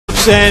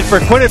Yes, and for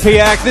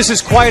Quinnipiac, this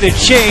is quite a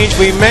change.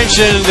 We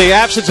mentioned the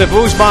absence of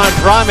Usman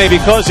Drame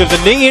because of the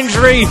knee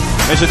injury,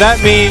 and so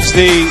that means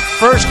the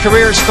first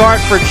career start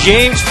for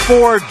James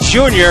Ford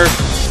Jr.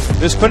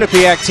 This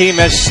Quinnipiac team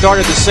has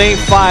started the same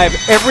five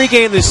every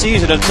game this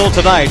season until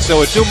tonight.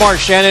 So it's Umar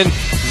Shannon,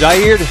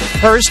 Zaire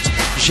Hurst,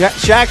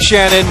 Shaq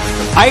Shannon,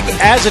 Ike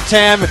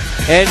Azatam,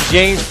 and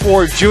James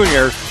Ford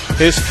Jr.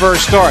 his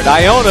first start.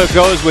 Iona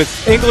goes with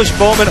English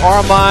Bowman,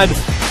 Armand,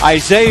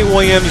 Isaiah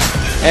Williams,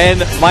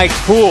 and Mike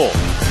Poole.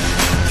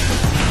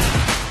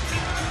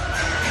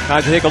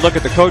 Time to take a look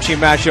at the coaching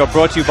matchup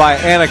brought to you by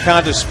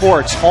Anaconda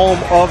Sports, home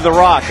of the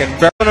Rock. And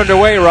barely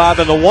underway, Rob,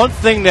 and the one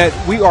thing that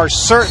we are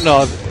certain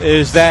of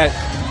is that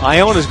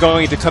Iona is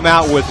going to come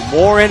out with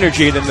more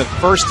energy than the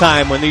first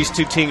time when these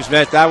two teams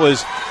met. That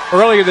was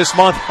earlier this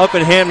month up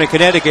in Hamden,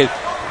 Connecticut,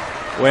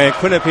 when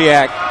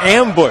Quinnipiac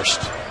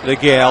ambushed the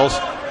Gales,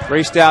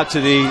 raced out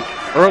to the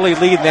early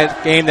lead in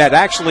that game that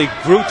actually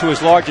grew to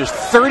as large as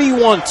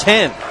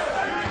 31-10.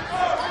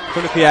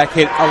 Quinnipiac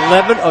hit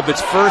 11 of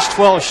its first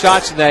 12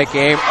 shots in that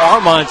game.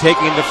 Armand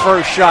taking the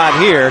first shot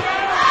here.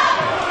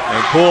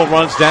 And Poole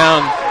runs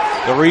down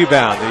the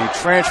rebound. The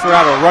transfer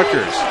out of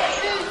Rutgers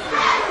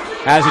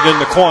has it in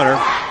the corner.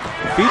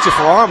 Feeds it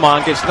for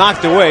Armand, gets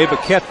knocked away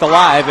but kept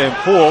alive, and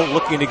Poole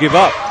looking to give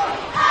up.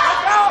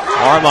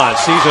 Armand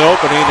sees an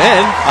opening,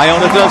 and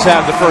Iona does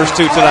have the first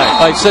two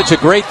tonight. He's such a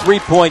great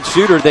three-point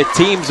shooter that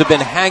teams have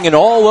been hanging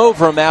all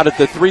over him out at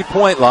the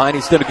three-point line.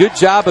 He's done a good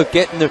job of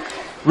getting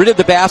rid of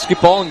the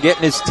basketball and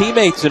getting his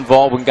teammates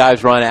involved when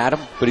guys run at him,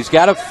 but he's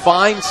got to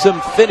find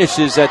some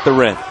finishes at the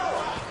rim.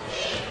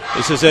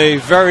 This is a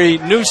very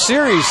new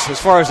series as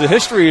far as the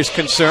history is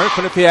concerned.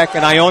 Quinnipiac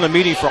and Iona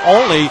meeting for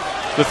only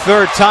the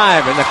third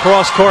time, and the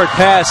cross-court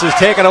pass is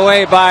taken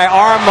away by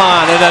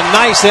Armand, and a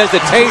nice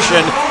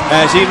hesitation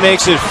as he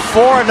makes it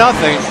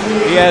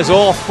 4-0. He has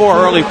all four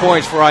early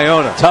points for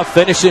Iona. Tough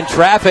finish in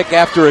traffic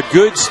after a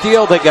good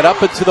steal. They get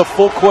up into the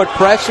full-court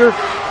pressure.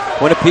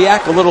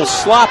 Quinnipiac a little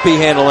sloppy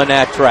handling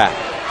that track.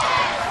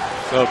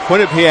 So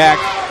Quinnipiac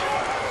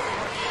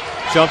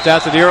jumped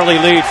out to the early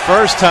lead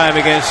first time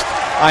against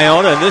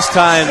Iona, and this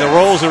time the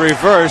roles are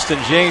reversed,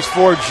 and James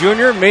Ford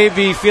Jr. may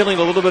be feeling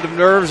a little bit of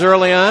nerves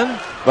early on.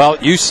 Well,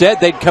 you said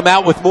they'd come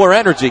out with more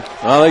energy.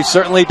 Well, they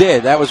certainly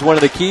did. That was one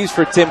of the keys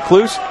for Tim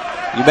Cluse.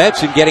 You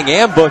mentioned getting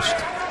ambushed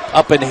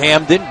up in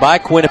Hamden by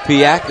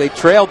Quinnipiac. They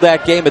trailed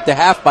that game at the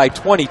half by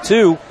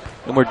 22,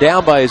 and were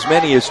down by as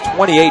many as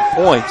 28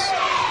 points.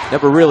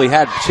 Never really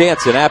had a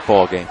chance in that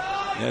ball game.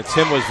 Yeah,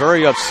 Tim was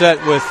very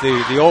upset with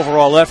the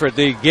overall effort.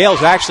 The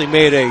Gales actually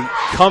made a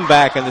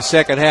comeback in the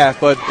second half,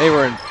 but they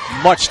were in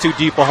much too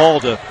deep a hole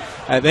to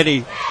have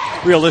any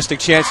realistic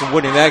chance of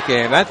winning that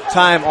game. That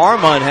time,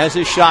 Armand has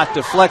his shot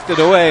deflected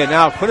away, and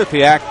now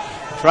Quinnipiac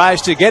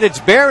tries to get its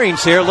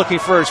bearings here, looking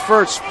for his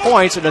first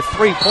points, and a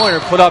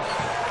three-pointer put up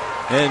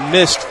and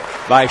missed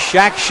by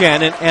Shaq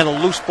Shannon, and a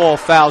loose ball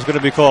foul is going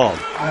to be called.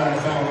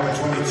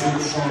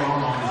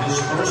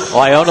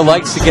 Well, Iona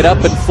likes to get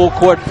up in full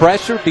court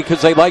pressure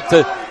because they like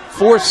to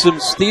force some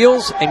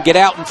steals and get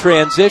out in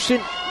transition.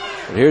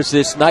 But here's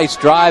this nice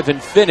drive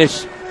and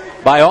finish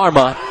by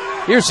Armand.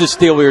 Here's the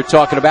steal we were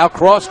talking about.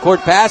 Cross-court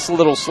pass, a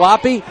little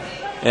sloppy,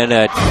 and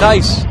a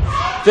nice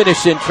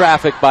finish in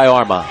traffic by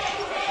Armand.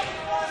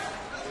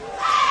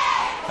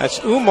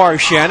 That's Umar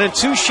Shannon.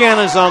 Two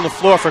Shannons on the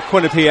floor for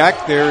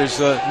Quinnipiac. There is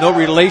no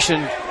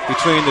relation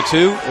between the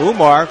two.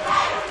 Umar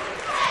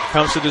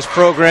comes to this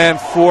program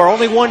for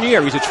only 1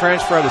 year. He's a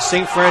transfer out of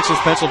St. Francis,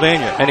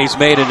 Pennsylvania. And he's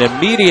made an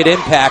immediate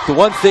impact. The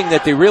one thing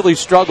that they really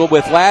struggled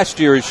with last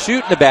year is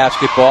shooting the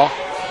basketball,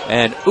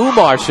 and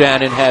Umar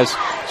Shannon has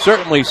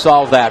certainly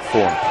solved that for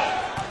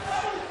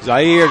him.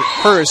 Zaire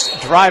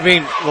Hurst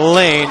driving the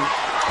lane.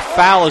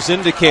 Foul is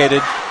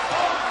indicated.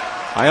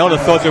 Iona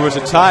thought there was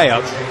a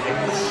tie-up.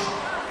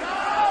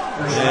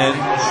 And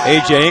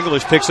A.J.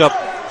 English picks up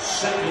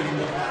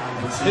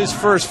his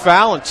first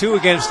foul and two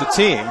against the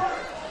team.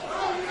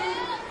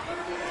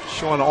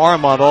 Sean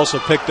Armand also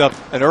picked up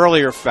an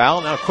earlier foul.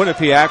 Now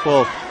Quinnipiac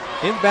will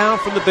inbound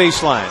from the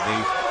baseline.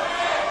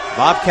 The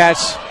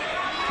Bobcats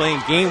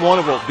playing game one.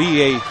 It will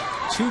be a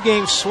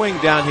two-game swing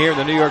down here in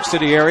the New York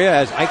City area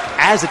as Ike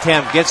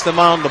Azatam gets them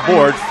on the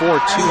board. 4-2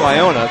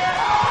 Iona.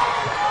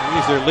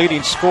 He's their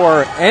leading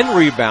scorer and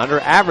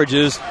rebounder.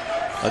 Averages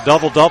a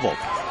double-double.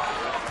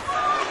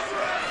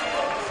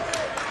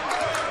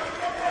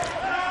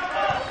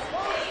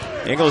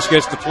 English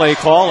gets the play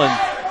call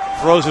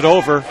and throws it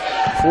over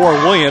for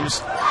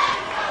Williams.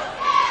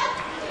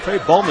 Trey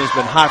Bowman's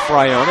been hot for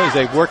Iona as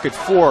they work it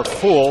for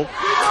Poole.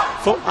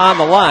 Foot on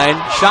the line.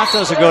 Shot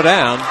doesn't go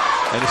down,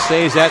 and it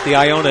stays at the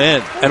Iona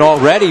end. And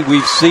already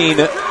we've seen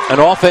an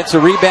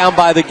offensive rebound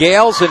by the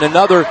Gales and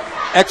another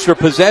extra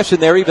possession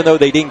there, even though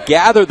they didn't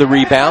gather the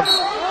rebound.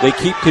 They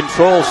keep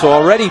control, so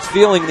already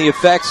feeling the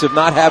effects of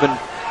not having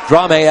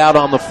Drame out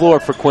on the floor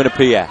for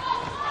Quinnipiac.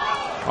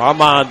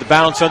 Armand, the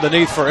bounce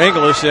underneath for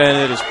English, and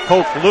it is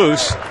poked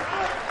loose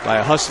by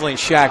a hustling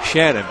Shaq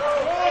Shannon.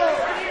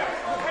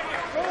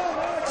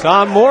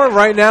 Tom Moore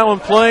right now in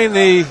playing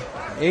the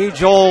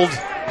age-old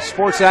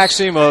sports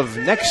axiom of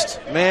next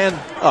man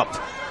up.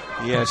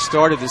 He has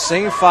started the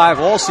same 5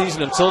 all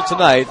season until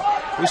tonight.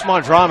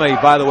 Usman Drame,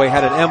 by the way,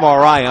 had an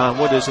MRI on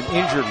what is an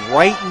injured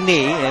right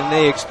knee, and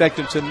they expect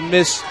him to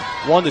miss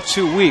 1 to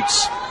 2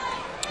 weeks.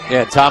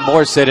 Yeah, Tom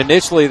Moore said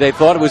initially they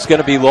thought it was going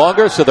to be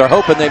longer, so they're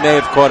hoping they may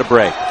have caught a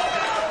break.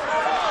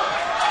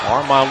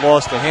 Armand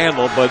lost the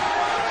handle, but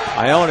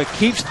Iona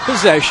keeps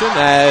possession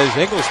as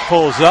English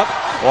pulls up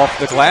off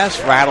the glass,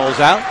 rattles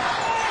out.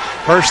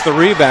 Hurst the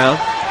rebound.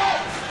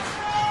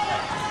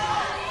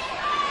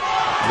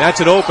 And that's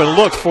an open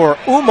look for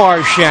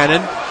Umar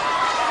Shannon.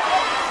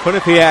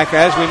 Quinnipiac,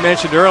 as we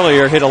mentioned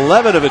earlier, hit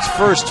 11 of its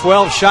first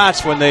 12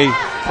 shots when they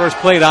first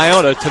played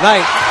Iona.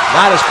 Tonight,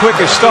 not as quick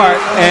a start,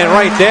 and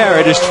right there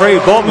it is Trey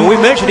Bowman. We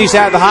mentioned he's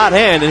had the hot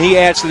hand, and he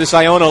adds to this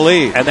Iona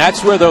lead. And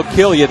that's where they'll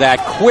kill you, that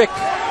quick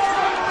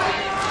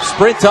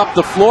sprint up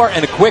the floor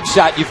and a quick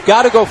shot. You've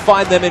got to go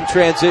find them in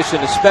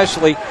transition,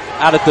 especially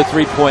out at the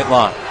three-point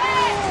line.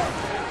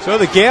 So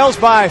the Gales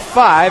by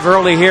 5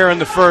 early here in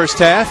the first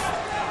half.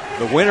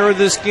 The winner of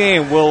this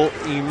game will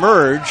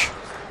emerge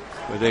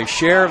with a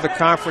share of the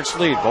conference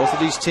lead. Both of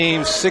these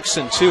teams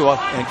 6-2,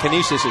 and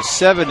Canisius is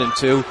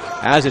 7-2.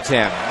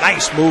 Azatam,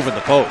 nice move in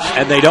the post.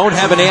 And they don't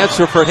have an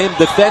answer for him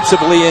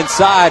defensively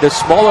inside. A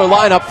smaller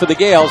lineup for the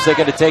Gales. They're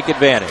going to take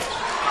advantage.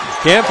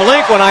 Can't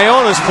blink when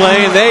Iona's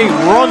playing. They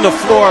run the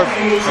floor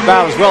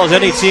about as well as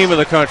any team in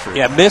the country.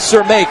 Yeah, miss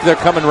or make, they're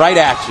coming right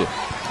at you.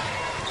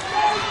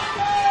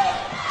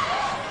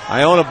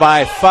 Iona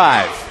by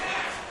 5.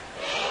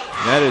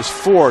 And that is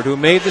Ford, who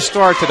made the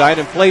start tonight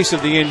in place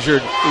of the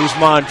injured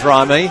Usman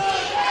Drame.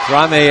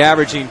 Drame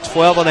averaging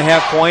 12.5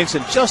 points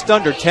and just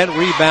under 10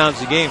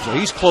 rebounds a game. So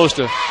he's close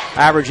to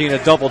averaging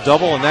a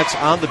double-double, and that's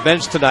on the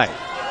bench tonight.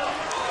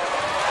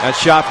 That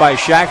shot by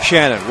Shaq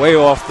Shannon, way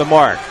off the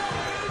mark.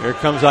 Here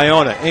comes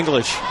Iona.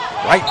 English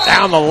right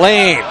down the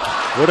lane.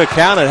 Would have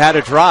counted, had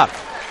it dropped.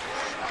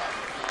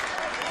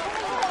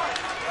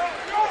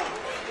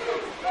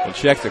 We'll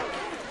check the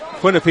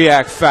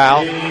Quinnipiac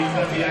foul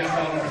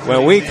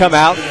when we come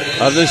out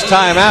of this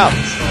timeout.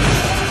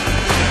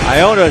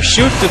 Iona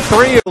shoots the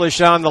 3. English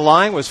on the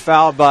line was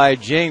fouled by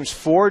James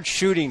Ford,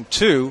 shooting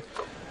 2.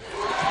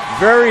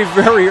 Very,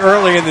 very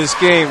early in this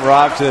game,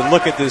 Rob, to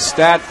look at this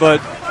stat,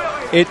 but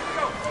it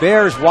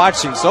bears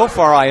watching. So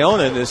far,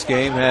 Iona in this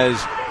game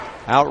has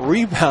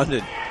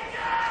out-rebounded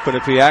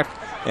Quinnipiac,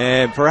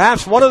 and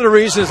perhaps one of the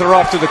reasons they're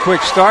off to the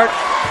quick start,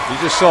 you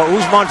just saw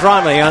Usman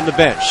Drame on the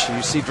bench.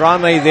 You see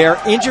Drame there,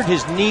 injured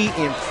his knee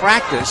in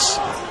practice,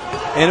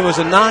 and it was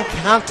a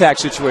non-contact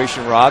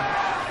situation, Rob.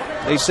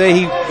 They say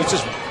he was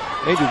just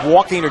maybe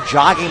walking or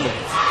jogging the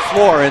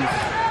floor, and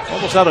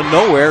almost out of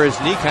nowhere, his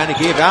knee kind of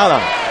gave out on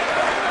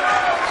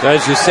him. So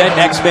as you said,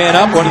 next man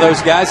up, one of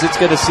those guys that's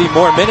going to see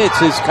more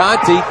minutes is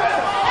Conti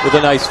with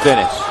a nice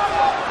finish.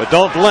 But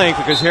don't blink,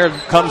 because here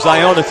comes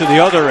Iona to the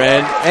other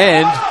end,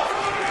 and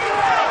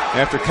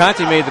after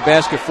Conti made the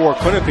basket for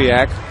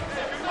Quinnipiac.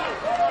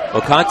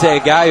 Well, Conti, a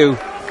guy who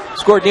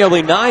scored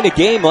nearly 9 a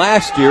game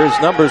last year. His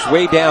numbers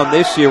way down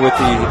this year with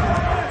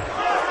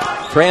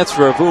the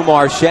transfer of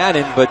Umar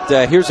Shannon,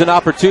 but here's an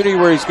opportunity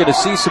where he's going to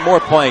see some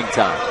more playing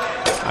time.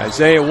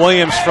 Isaiah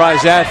Williams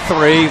tries that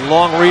 3.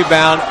 Long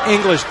rebound.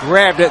 English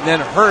grabbed it, and then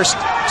Hurst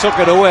took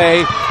it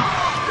away.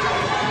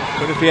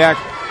 Quinnipiac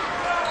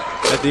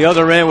at the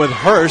other end with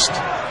Hurst.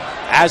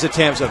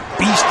 Azatam's a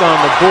beast on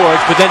the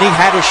boards, but then he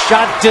had a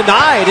shot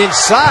denied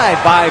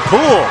inside by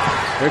Poole.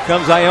 Here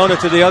comes Iona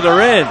to the other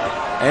end,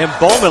 and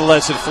Bowman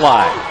lets it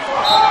fly.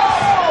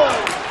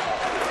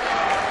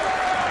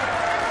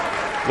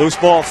 Loose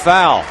ball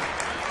foul.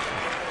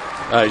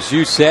 As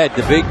you said,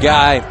 the big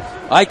guy,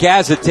 Ike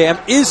Azatam,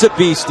 is a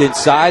beast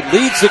inside,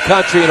 leads the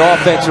country in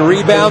offensive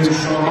rebounds.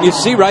 And you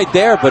see right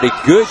there, but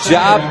a good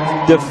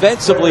job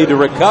defensively to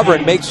recover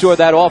and make sure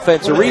that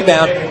offensive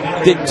rebound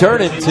didn't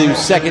turn into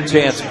second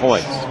chance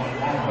points.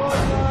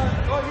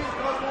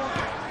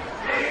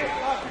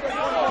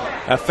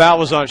 That foul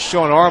was on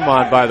Sean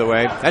Armand, by the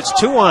way. That's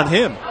 2 on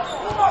him.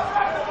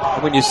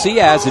 And when you see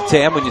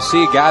Azatam, when you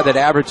see a guy that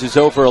averages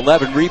over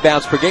 11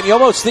 rebounds per game, you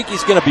almost think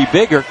he's going to be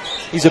bigger.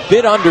 He's a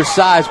bit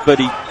undersized, but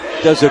he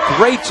does a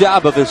great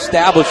job of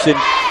establishing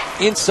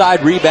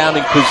inside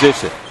rebounding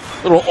position.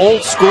 A little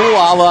old school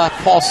a la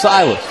Paul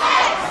Silas.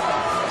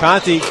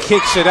 Conti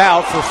kicks it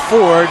out for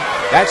Ford.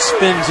 That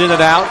spins in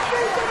and out.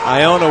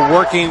 Iona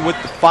working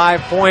with the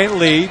 5-point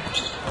lead.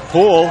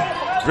 Poole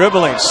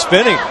dribbling,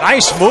 spinning.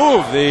 Nice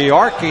move. The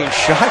arcing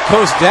shot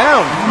goes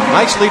down.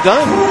 Nicely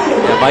done.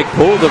 Yeah, Mike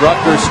Poole, the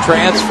Rutgers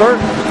transfer.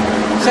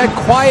 He's had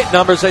quiet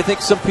numbers. I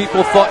think some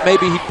people thought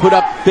maybe he'd put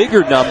up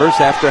bigger numbers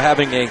after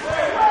having a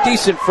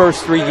decent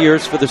first 3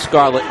 years for the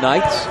Scarlet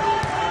Knights.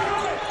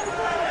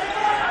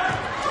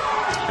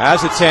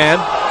 Azatam.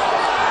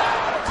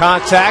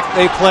 Contact.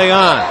 They play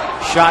on.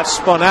 Shot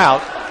spun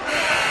out.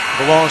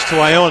 Belongs to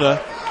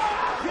Iona.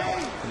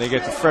 They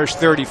get the fresh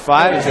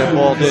 35 as that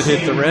ball did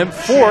hit the rim.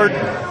 Ford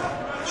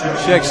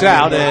checks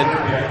out, and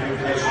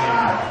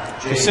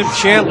Sim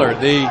Chandler,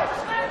 the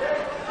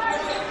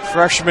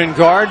freshman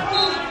guard,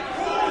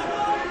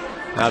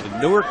 Now to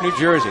Newark, New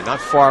Jersey, not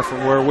far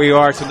from where we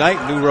are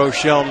tonight, New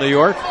Rochelle, New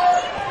York.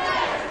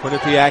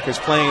 Quinnipiac is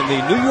playing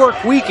the New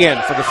York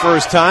weekend for the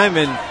first time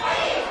in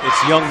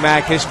its young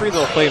MAC history.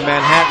 They'll play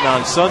Manhattan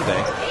on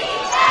Sunday.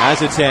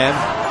 Azatam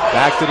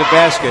back to the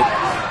basket.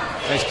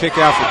 Nice kick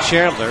out for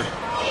Chandler.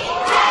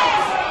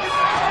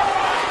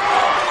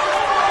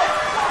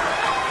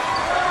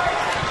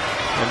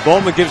 And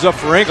Bowman gives up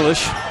for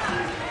English.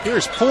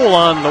 Here's Poole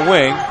on the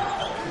wing.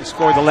 He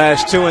scored the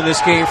last two in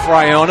this game for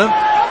Iona.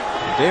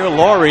 David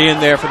Lowry in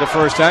there for the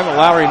first time, and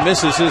Lowry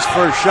misses his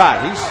first shot.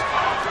 He's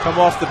come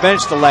off the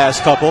bench the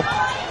last couple.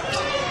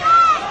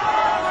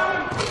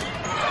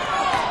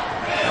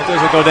 That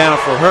doesn't go down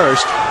for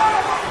Hurst.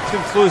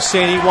 Tim Fluce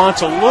saying he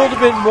wants a little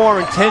bit more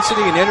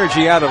intensity and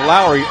energy out of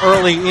Lowry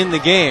early in the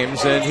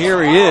games, and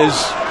here he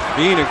is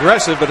being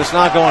aggressive, but it's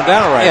not going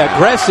down right now.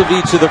 Aggressive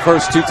each of the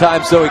first two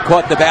times, though he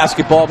caught the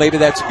basketball. Maybe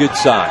that's a good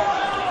sign.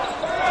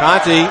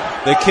 Conti,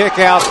 the kick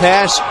out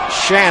pass,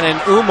 Shannon,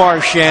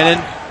 Umar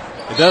Shannon.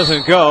 It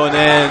doesn't go, and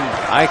then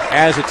Ike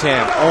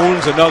Azatam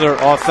owns another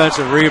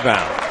offensive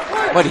rebound.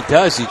 What he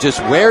does, he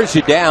just wears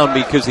you down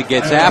because he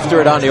gets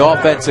after it on the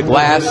offensive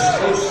glass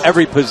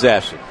every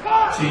possession.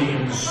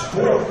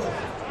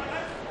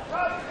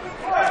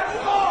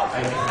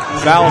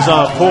 Fouls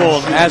on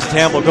Poole, and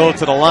Azatam will go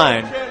to the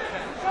line.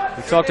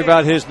 We talked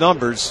about his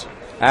numbers.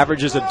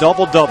 Averages a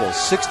double-double,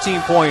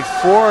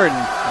 16.4, and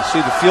you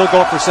see the field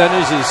goal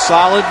percentage is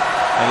solid.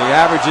 And he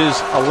averages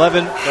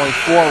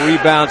 11.4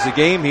 rebounds a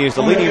game. He is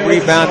the leading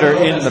rebounder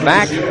in the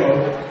MAC.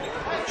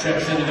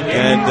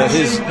 And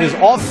his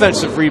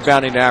offensive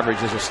rebounding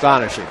average is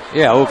astonishing.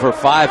 Yeah, over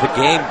 5 a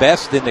game,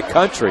 best in the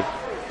country.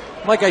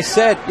 Like I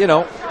said, you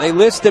know, they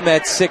list him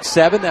at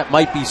 6'7". That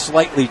might be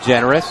slightly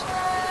generous.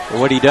 But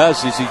what he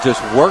does is he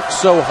just works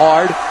so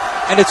hard,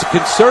 and it's a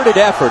concerted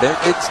effort.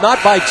 It's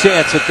not by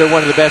chance that they're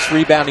one of the best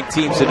rebounding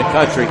teams in the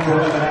country.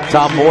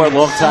 Tom Moore,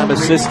 longtime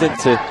assistant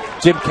to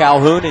Jim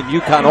Calhoun, and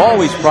UConn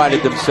always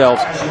prided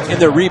themselves in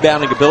their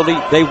rebounding ability.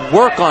 They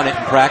work on it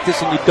in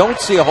practice, and you don't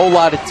see a whole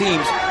lot of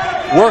teams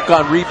work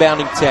on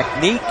rebounding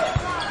technique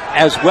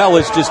as well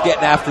as just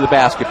getting after the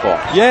basketball.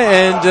 Yeah,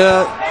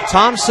 and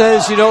Tom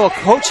says, you know, a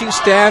coaching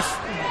staff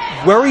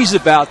worries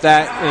about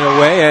that in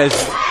a way as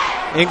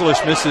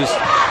English misses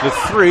the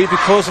three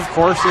because, of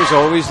course, there's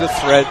always the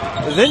threat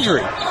of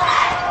injury.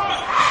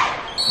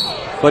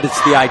 But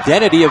it's the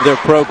identity of their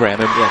program.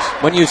 And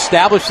yes, when you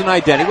establish an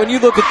identity, when you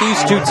look at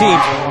these two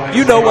teams,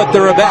 you know what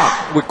they're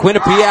about. With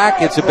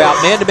Quinnipiac, it's about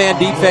man-to-man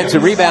defense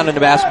and rebounding the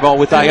basketball.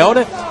 With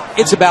Iona,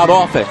 it's about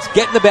offense.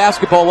 Getting the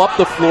basketball up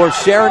the floor,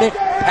 sharing it,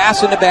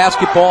 passing the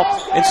basketball.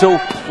 And so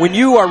when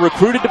you are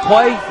recruited to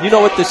play, you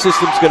know what the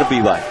system's going to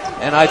be like.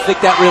 And I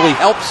think that really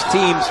helps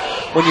teams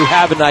when you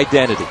have an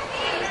identity.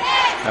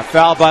 A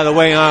foul, by the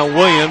way, on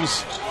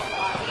Williams.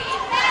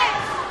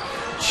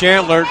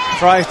 Chandler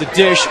tries to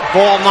dish,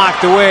 ball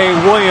knocked away.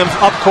 Williams,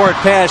 up-court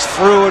pass,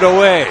 threw it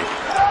away.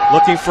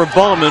 Looking for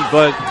Bowman,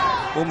 but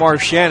Umar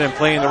Shannon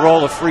playing the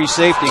role of free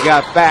safety,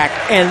 got back,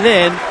 and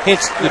then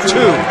hits the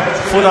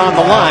 2-foot on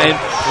the line,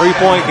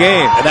 three-point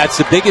game. And that's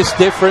the biggest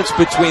difference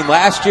between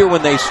last year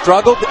when they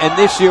struggled and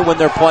this year when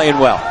they're playing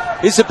well.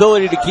 His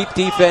ability to keep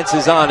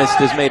defenses honest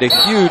has made a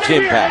huge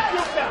impact.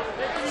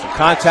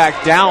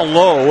 Contact down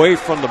low, away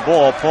from the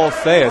ball. Paul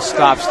Thea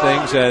stops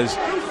things as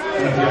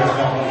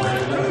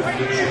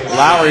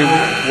Lowry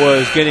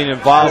was getting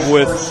involved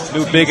with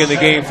new big in the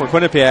game for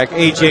Quinnipiac,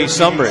 A.J.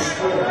 Sumbry.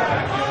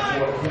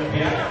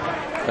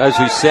 As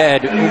we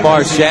said,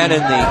 Umar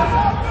Shannon,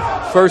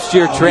 the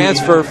first-year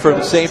transfer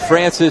from St.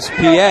 Francis,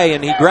 PA,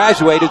 and he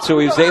graduated, so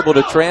he was able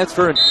to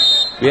transfer and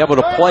be able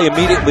to play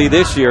immediately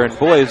this year. And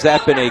boy, has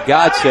that been a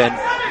godsend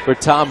for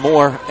Tom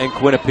Moore and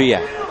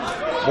Quinnipiac.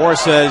 Moore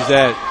says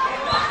that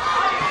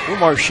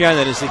Umar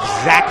Shannon is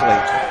exactly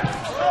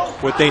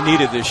what they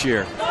needed this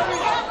year.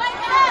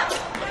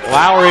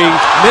 Lowry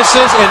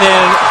misses, and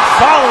then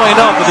following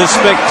up with a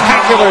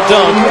spectacular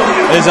dunk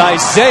is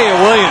Isaiah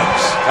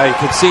Williams. You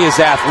can see his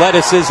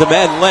athleticism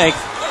and length.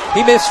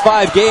 He missed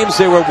 5 games.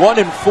 They were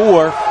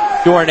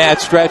 1-4 during that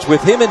stretch.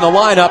 With him in the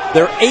lineup,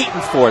 they're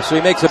 8-4, so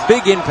he makes a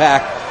big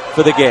impact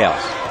for the Gales.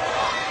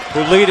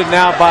 Who lead it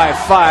now by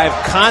 5.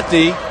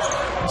 Conti,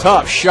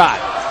 tough shot.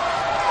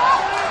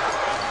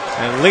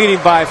 And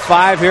leading by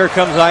 5, here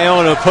comes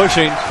Iona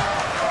pushing.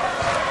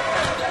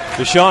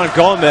 Deshaun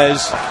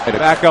Gomez,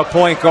 backup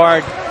point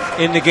guard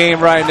in the game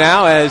right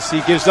now as he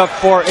gives up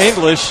for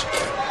English.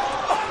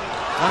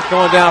 Not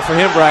going down for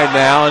him right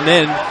now. And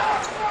then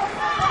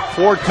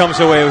Ford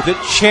comes away with it.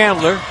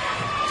 Chandler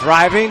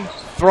driving,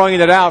 throwing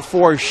it out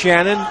for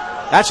Shannon.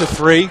 That's a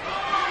 3.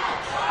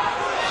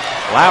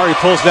 Lowry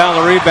pulls down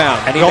the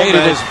rebound. And he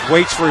Gomez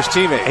waits for his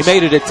teammates. He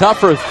made it a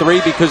tougher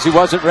 3 because he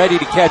wasn't ready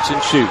to catch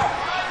and shoot.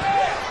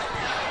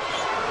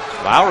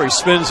 Lowry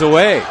spins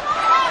away.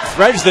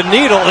 Threads the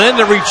needle, and then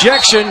the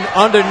rejection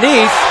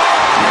underneath.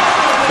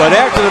 But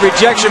after the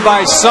rejection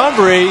by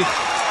Sumbry,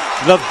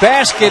 the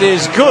basket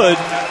is good.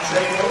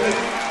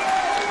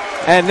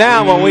 And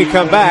now when we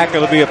come back,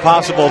 it'll be a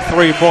possible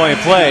 3-point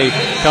play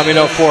coming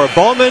up for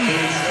Bowman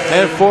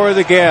And for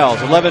the Gales,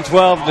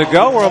 11-12 to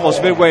go. We're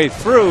almost midway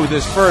through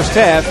this first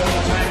half.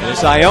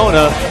 It's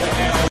Iona.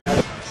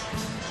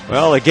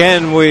 Well,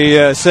 again,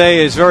 we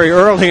say it's very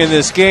early in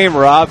this game,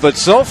 Rob, but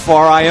so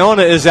far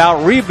Iona is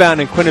out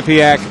rebounding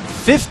Quinnipiac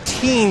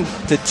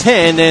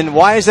 15-10. And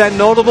why is that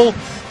notable?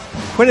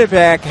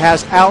 Quinnipiac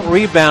has out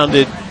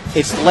rebounded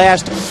its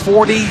last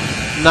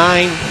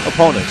 49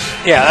 opponents.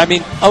 Yeah, I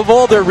mean, of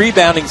all their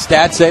rebounding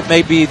stats, that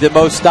may be the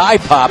most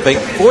eye-popping.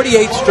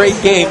 48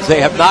 straight games,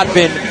 they have not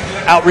been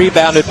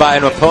out-rebounded by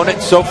an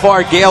opponent. So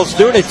far, Gale's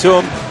doing it to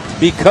them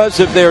because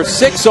of their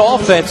 6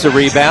 offensive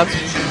rebounds.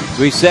 As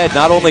we said,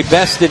 not only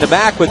best in the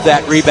MAC with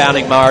that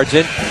rebounding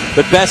margin,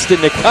 but best in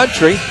the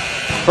country.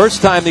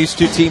 First time these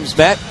two teams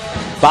met,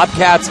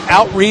 Bobcats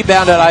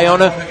out-rebounded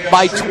Iona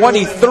by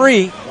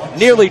 23,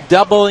 nearly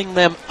doubling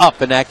them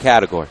up in that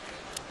category.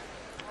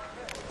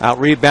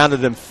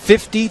 Out-rebounded them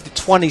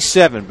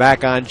 50-27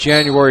 back on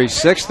January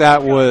 6th.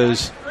 That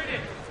was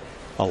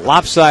a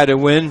lopsided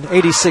win.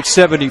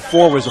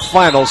 86-74 was the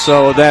final,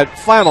 so that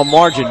final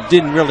margin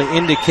didn't really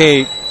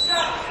indicate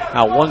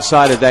how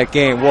one-sided that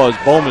game was.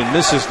 Bowman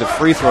misses the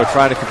free throw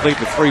trying to complete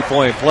the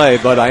three-point play,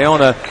 but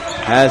Iona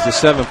has the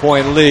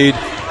 7-point lead.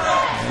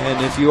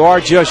 And if you are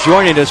just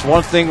joining us,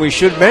 one thing we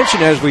should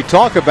mention as we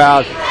talk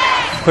about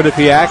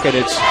Quinnipiac and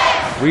its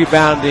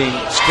rebounding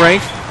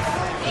strength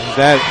is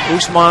that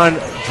Usman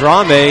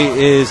Drame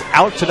is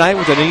out tonight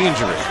with a knee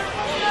injury.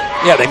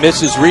 Yeah, they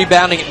miss his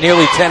rebounding at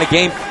nearly 10 a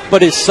game,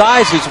 but his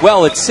size as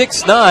well at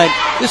 6'9".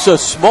 This is a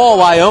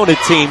small Iona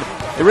team.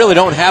 They really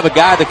don't have a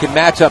guy that can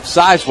match up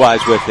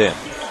size-wise with him.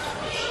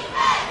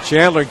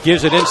 Chandler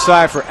gives it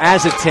inside for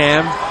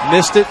Azatam.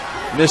 Missed it.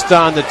 Missed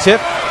on the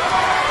tip.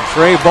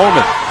 Trey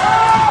Bowman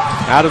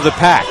out of the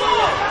pack.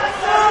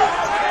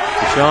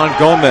 Deshaun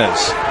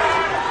Gomez.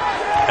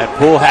 And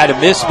Poole had a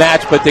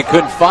mismatch, but they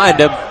couldn't find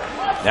him.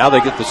 Now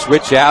they get the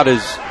switch out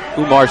as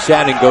Umar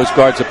Shannon goes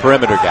guards a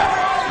perimeter guy.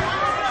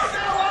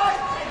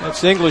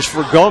 That's English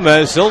for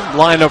Gomez. He'll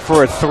line up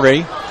for a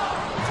three.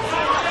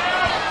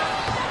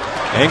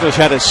 English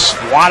had it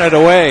swatted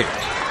away.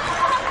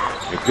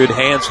 Good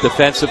hands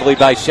defensively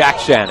by Shaq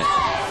Shannon.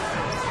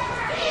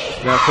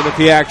 Now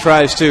Quinnipiac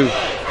tries to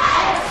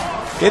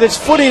get its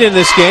footing in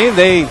this game.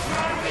 They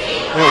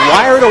went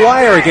wire to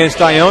wire against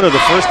Iona the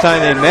first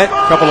time they met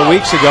a couple of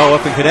weeks ago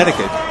up in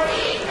Connecticut.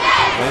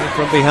 Playing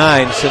from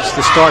behind since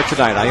the start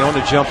tonight.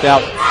 Iona jumped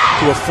out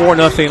to a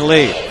 4-0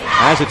 lead.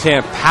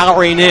 Azatam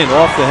powering in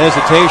off the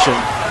hesitation.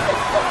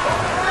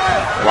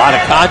 A lot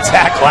of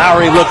contact.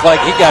 Lowry looked like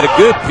he got a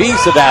good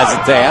piece of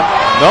Azatam.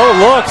 No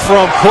look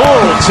from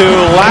Poole to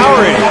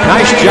Lowry.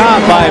 Nice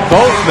job by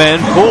both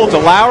men. Poole to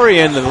Lowry,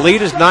 and the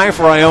lead is 9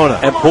 for Iona.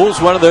 And Poole's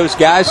one of those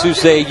guys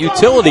who's a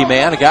utility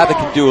man, a guy that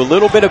can do a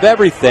little bit of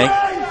everything.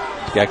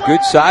 He's got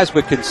good size,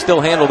 but can still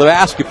handle the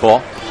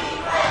basketball.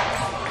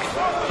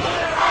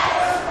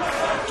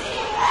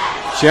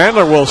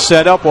 Chandler will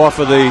set up off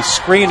of the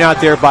screen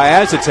out there by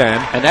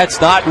Azatam. And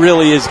that's not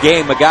really his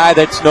game. A guy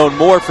that's known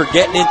more for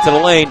getting into the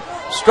lane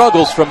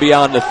struggles from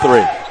beyond the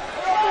three.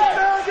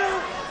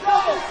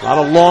 A lot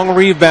of long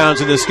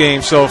rebounds in this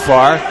game so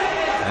far.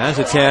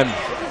 Azatam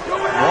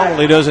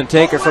normally doesn't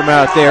take it from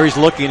out there. He's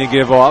looking to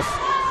give off.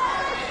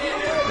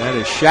 That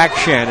is Shaq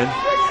Shannon.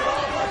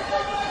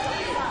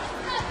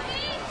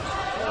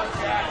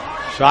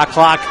 Shot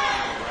clock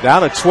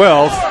down to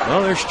 12.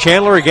 Well, there's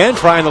Chandler again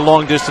trying the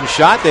long distance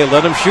shot. They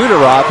let him shoot it,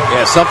 Rob.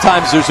 Yeah,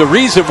 sometimes there's a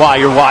reason why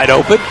you're wide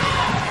open.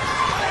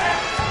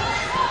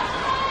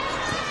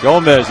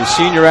 Gomez, the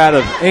senior out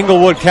of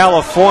Inglewood,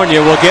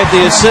 California, will get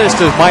the assist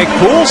as Mike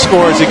Poole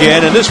scores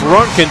again, and this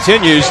run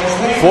continues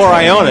for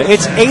Iona.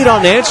 It's 8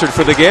 unanswered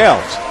for the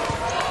Gales.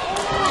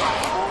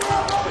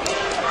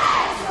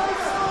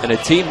 And a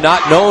team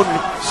not known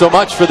so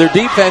much for their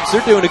defense, they're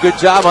doing a good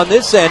job on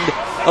this end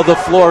of the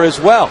floor as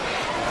well.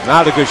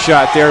 Not a good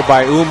shot there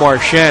by Umar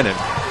Shannon.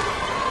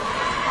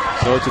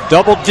 So it's a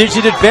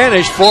double-digit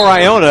advantage for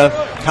Iona.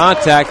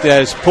 Contact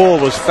as Poole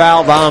was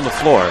fouled on the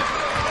floor.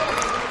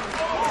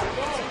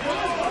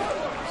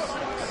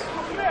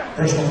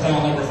 Personal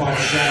foul number 5,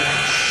 Shaq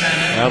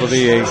Shannon. That'll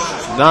be a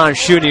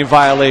non-shooting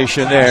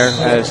violation there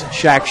as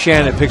Shaq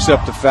Shannon picks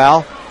up the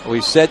foul.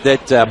 We said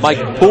that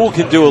Mike Poole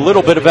can do a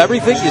little bit of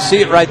everything. You see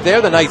it right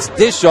there, the nice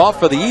dish off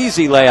for the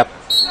easy layup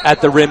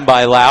at the rim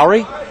by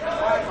Lowry.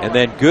 And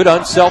then good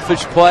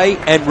unselfish play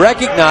and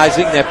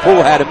recognizing that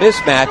Poole had a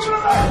mismatch.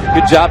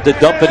 Good job to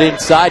dump it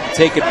inside and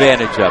take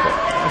advantage of it.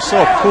 I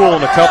saw Poole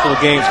in a couple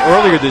of games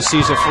earlier this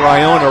season for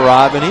Iona,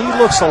 Rob, and he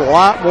looks a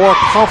lot more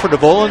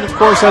comfortable, and of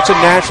course that's a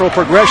natural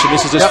progression.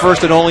 This is his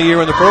first and only year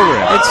in the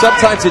program. And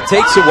sometimes it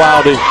takes a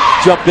while to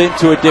jump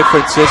into a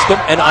different system,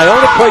 and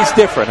Iona plays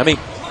different. I mean,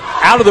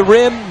 out of the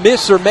rim,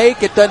 miss or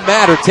make, it doesn't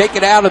matter. Take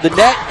it out of the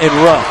net and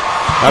run.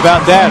 How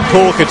about that?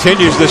 Poole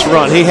continues this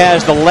run. He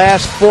has the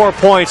last 4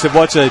 points of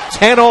what's a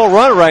 10-0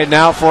 run right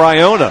now for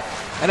Iona.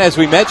 And as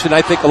we mentioned,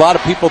 I think a lot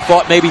of people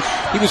thought maybe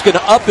he was going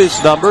to up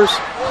his numbers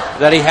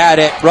that he had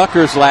at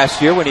Rutgers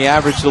last year when he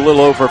averaged a little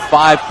over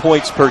 5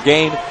 points per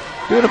game.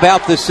 Doing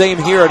about the same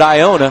here at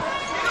Iona.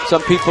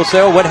 Some people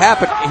say, oh, what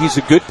happened? He's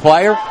a good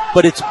player.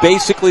 but it's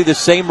basically the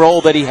same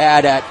role that he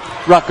had at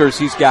Rutgers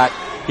he's got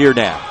here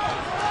now.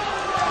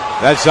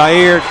 That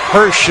Zaire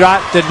Hirsch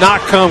shot did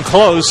not come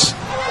close.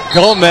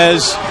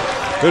 Gomez,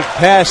 good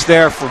pass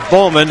there for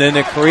Bowman, and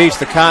it creates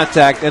the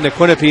contact and the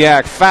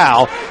Quinnipiac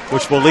foul,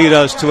 which will lead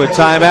us to a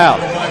timeout.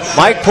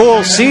 Mike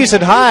Poole's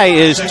season high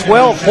is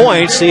 12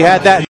 points. He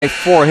had that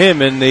for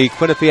him in the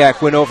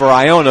Quinnipiac win over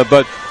Iona,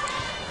 but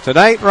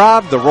tonight,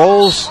 Rob, the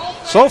roles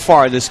so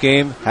far in this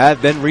game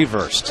have been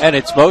reversed. And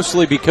it's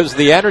mostly because of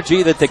the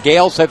energy that the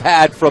Gales have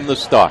had from the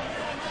start.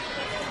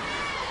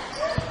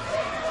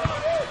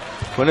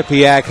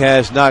 Quinnipiac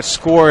has not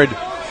scored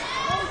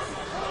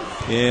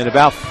in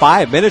about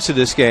 5 minutes of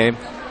this game.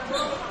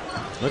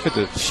 Look at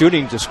the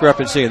shooting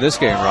discrepancy in this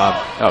game, Rob.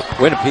 Oh,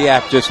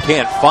 Quinnipiac just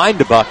can't find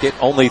a bucket.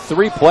 Only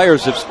 3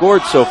 players have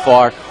scored so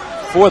far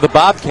for the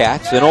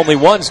Bobcats, and only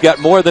one's got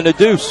more than a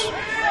deuce.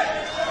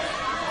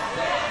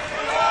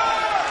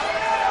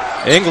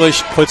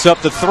 English puts up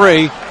the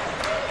 3.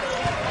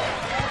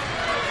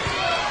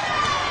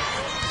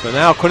 So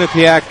now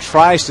Quinnipiac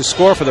tries to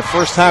score for the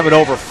first time in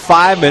over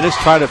 5 minutes,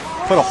 try to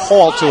put a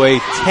halt to a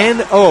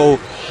 10-0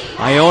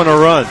 Iona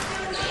run.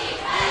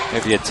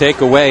 If you take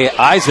away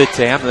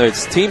Isatam,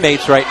 his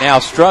teammates right now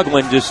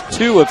struggling, just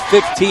 2 of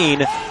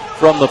 15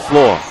 from the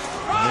floor.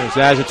 There's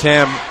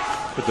Isatam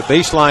with the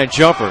baseline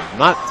jumper.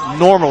 Not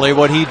normally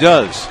what he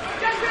does.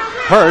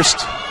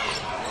 Hurst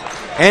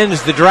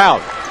ends the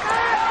drought.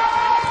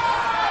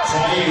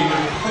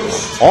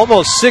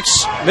 Almost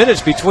 6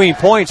 minutes between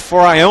points for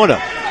Iona.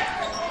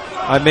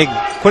 I make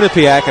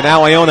Quinnipiac, and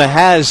now Iona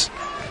has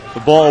the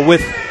ball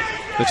with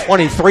the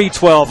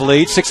 23-12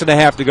 lead,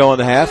 6.5 to go in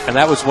the half. And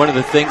that was one of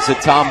the things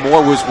that Tom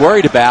Moore was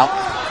worried about.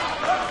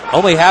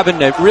 Only having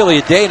really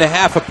a day and a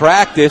half of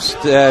practice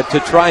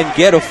to try and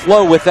get a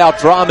flow without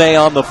Drame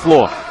on the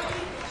floor.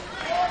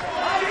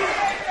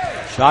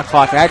 Shot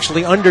clock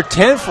actually under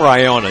 10 for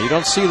Iona. You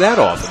don't see that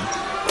often.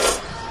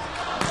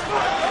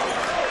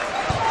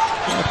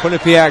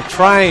 Quinnipiac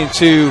trying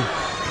to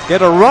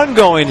get a run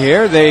going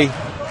here. They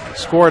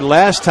scored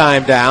last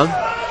time down.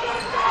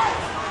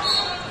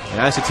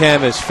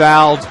 Isatam is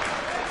fouled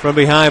from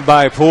behind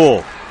by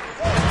Poole.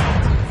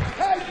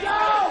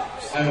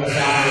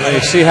 You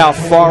see how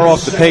far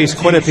off the pace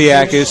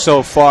Quinnipiac is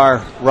so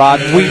far, Rod.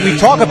 We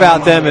talk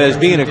about them as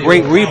being a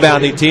great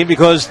rebounding team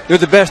because they're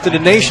the best in the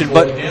nation,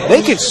 but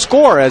they can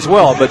score as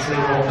well, but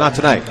not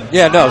tonight.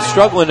 Yeah, no,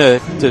 struggling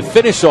to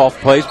finish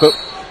off plays, but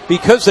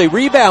because they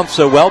rebound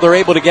so well, they're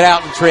able to get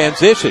out in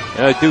transition.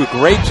 Do a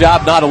great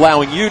job not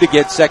allowing you to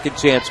get second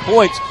chance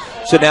points,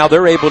 so now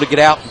they're able to get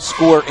out and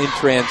score in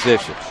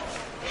transition.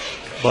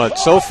 But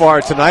so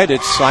far tonight,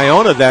 it's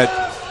Iona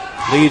that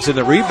leads in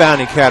the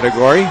rebounding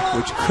category,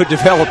 which could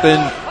develop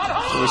into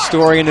a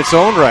story in its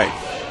own right.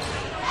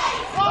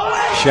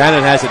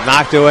 Shannon has it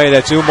knocked away.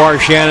 That's Umar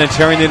Shannon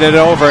turning it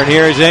over, and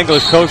here's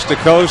English coast to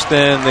coast,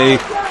 and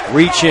the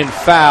reach-in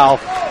foul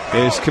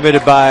is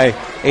committed by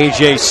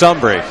A.J.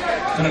 Sumbry.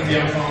 Going to be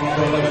up on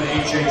number 11,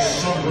 A.J.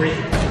 Sumbry.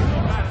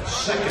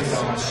 Second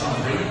on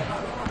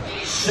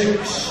Sumbry.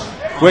 6.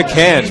 Quick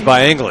hands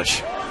by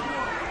English.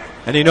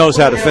 And he knows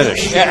how to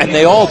finish. Yeah, and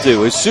they all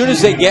do. As soon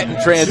as they get in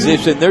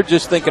transition, they're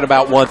just thinking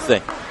about one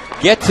thing.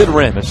 Get to the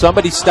rim. If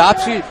somebody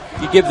stops you,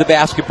 you give the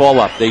basketball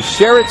up. They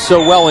share it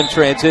so well in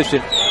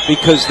transition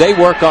because they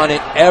work on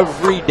it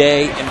every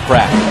day in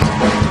practice.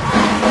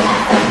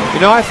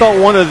 You know, I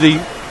thought one of the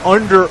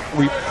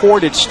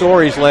underreported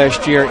stories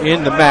last year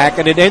in the MAC,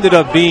 and it ended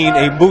up being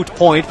a moot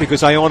point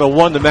because Iona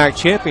won the MAC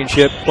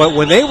championship, but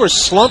when they were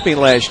slumping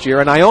last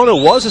year, and Iona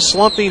was a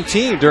slumping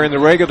team during the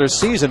regular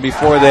season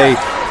before they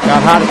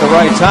got hot at the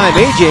right time,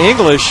 A.J.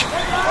 English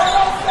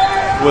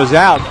was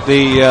out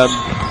the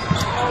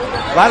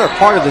latter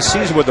part of the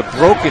season with a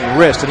broken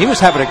wrist, and he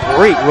was having a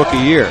great rookie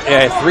year.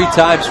 Yeah, 3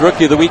 times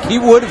Rookie of the Week. He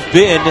would have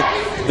been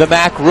the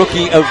MAC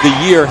Rookie of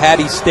the Year had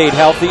he stayed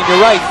healthy. And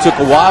you're right, it took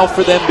a while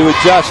for them to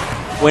adjust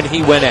when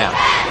he went out.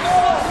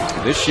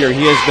 This year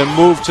he has been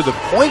moved to the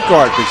point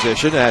guard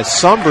position as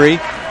Sumbry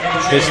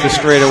hits the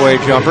straightaway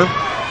jumper.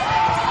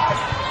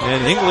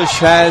 And English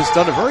has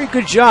done a very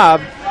good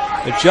job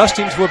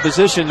adjusting to a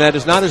position that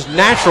is not his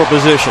natural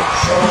position.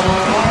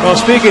 Well,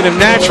 speaking of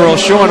natural,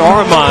 Sean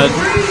Armand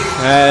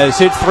has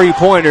hit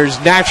 3-pointers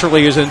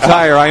naturally his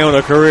entire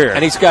Iona career.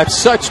 And he's got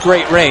such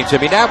great range. I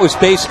mean, that was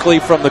basically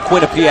from the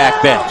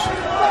Quinnipiac bench.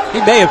 He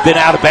may have been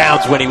out of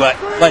bounds when he let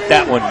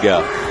that one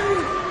go.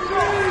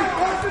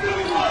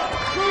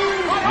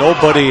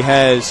 Nobody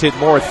has hit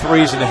more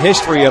threes in the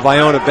history of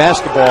Iona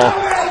basketball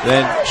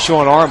than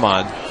Sean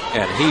Armand.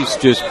 And he's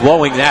just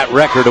blowing that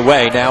record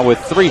away now with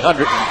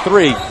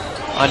 303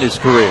 on his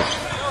career.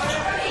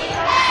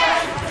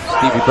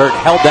 Stevie Burt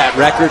held that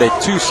record at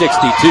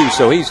 262,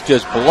 so he's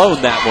just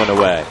blown that one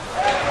away.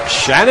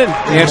 Shannon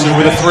answers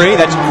with a 3.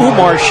 That's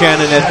Umar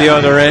Shannon at the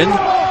other end.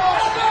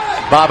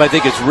 Bob, I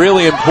think it's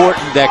really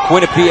important that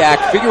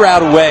Quinnipiac figure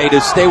out a way to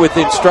stay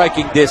within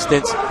striking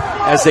distance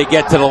as they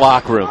get to the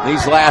locker room.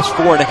 These last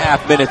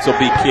 4.5 minutes will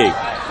be key.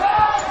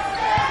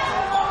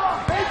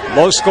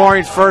 Low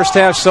scoring first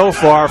half so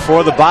far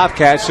for the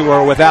Bobcats, who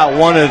are without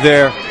one of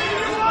their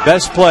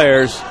best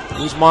players.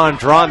 Usman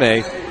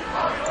Drame,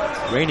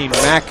 reigning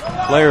MAC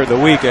Player of the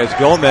Week, as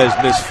Gomez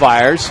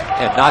misfires.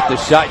 And not the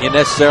shot you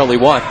necessarily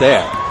want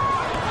there.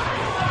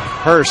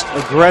 Hurst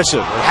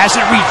aggressive. Has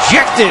it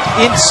rejected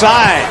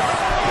inside.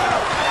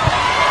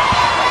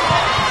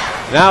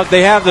 Now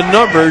they have the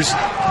numbers,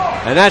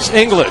 and that's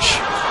English.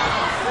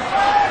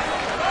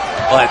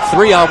 Well, at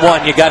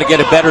 3-on-1, you got to get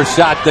a better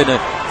shot than a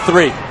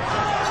 3.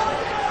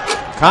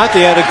 Conte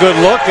had a good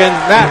look, and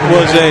that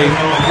was a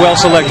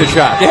well-selected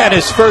shot. Yeah, and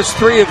his first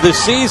 3 of the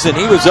season,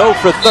 he was 0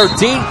 for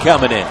 13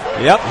 coming in.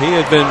 Yep, he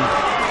had been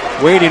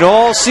waiting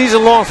all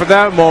season long for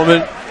that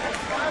moment.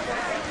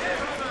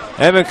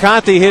 Evan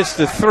Conte hits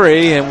the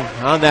 3, and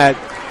on that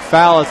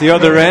foul at the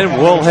other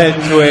end, we'll head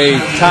to a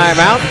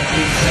timeout.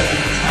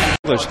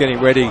 English getting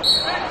ready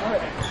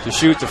to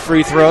shoot the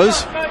free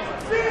throws.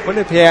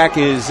 Quinnipiac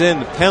is in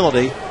the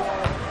penalty,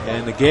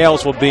 and the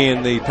Gales will be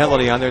in the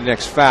penalty on their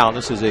next foul.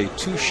 This is a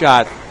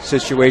 2-shot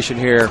situation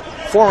here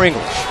for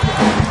English,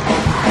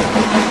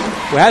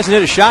 who hasn't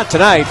hit a shot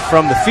tonight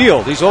from the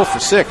field. He's 0 for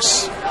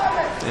 6.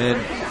 And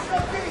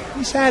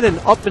he's had an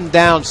up and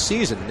down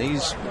season. And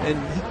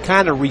he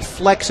kind of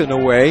reflects in a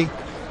way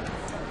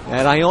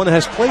that Iona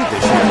has played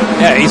this year.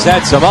 Yeah, he's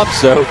had some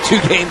ups, though.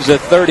 2 games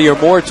of 30 or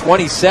more,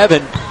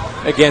 27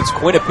 against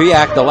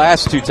Quinnipiac the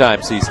last 2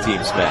 times these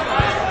teams met.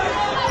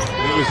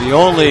 He was the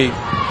only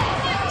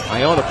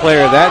Iona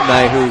player that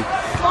night who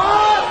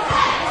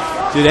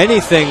did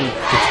anything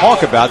to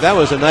talk about. That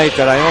was a night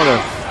that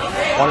Iona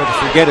wanted to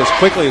forget as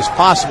quickly as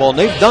possible. And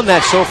they've done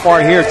that so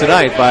far here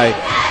tonight by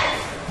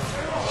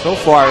so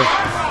far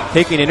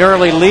taking an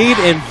early lead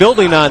and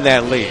building on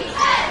that lead.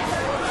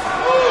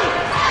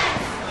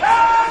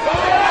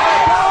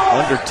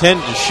 Under 10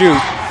 to shoot.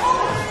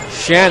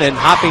 Shannon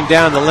hopping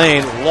down the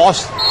lane,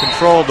 lost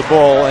control of the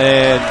ball,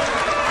 and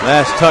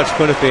last touch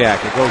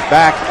Quinnipiac. It goes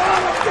back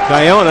to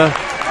Iona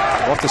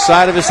off the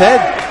side of his head.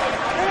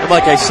 And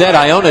like I said,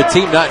 Iona, a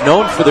team not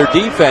known for their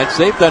defense.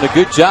 They've done a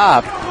good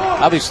job.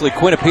 Obviously,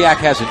 Quinnipiac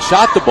hasn't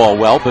shot the ball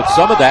well, but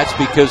some of that's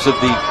because of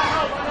the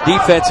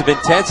defensive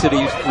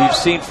intensity we've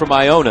seen from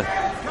Iona.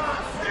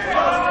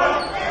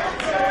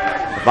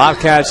 The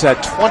Bobcats had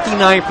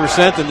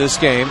 29% in this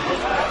game.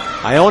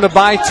 Iona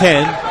by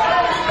 10.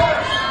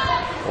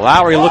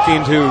 Lowry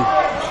looking to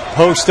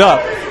post up.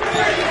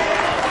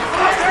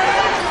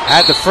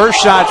 Had the first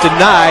shot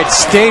denied,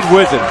 stayed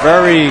with it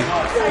very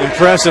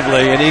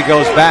impressively, and he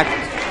goes back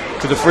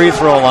to the free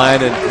throw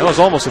line, and it was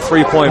almost a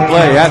 3-point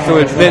play. You have to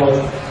admit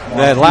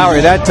that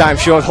Lowry that time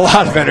showed a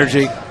lot of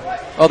energy.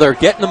 Oh, they're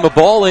getting him the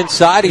ball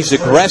inside. He's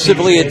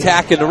aggressively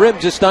attacking the rim,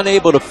 just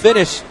unable to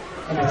finish.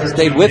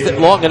 Stayed with it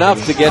long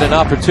enough to get an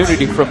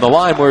opportunity from the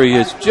line where he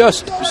has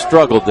just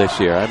struggled this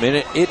year. I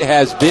mean, it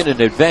has been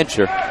an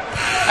adventure.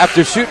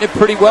 After shooting it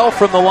pretty well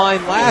from the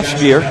line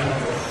last year.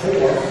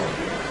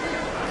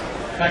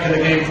 Back in the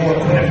game for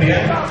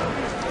Quinnipiac.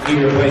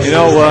 You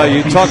know,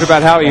 you talk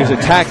about how he was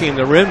attacking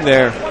the rim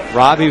there,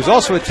 Rob. He was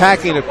also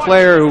attacking a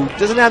player who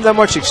doesn't have that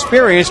much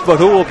experience, but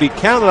who will be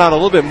counted on a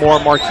little bit more.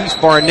 Marquise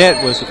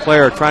Barnett was the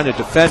player trying to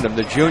defend him,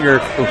 the junior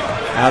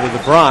out of the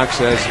Bronx,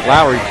 as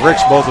Lowry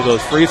bricks both of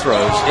those free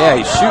throws. Yeah,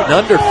 he's shooting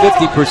under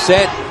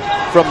 50%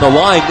 from the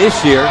line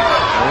this year.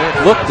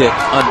 Looked it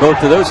on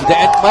both of those. And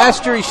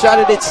last year he shot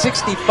it at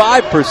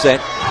 65%,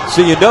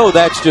 so you know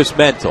that's just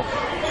mental.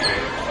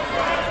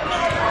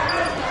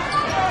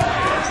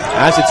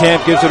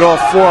 Azotam gives it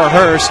off for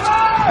Hurst.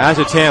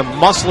 Azotam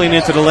muscling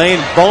into the lane.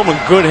 Bowman,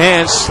 good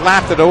hands,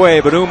 slapped it away,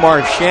 but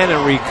Umar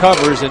Shannon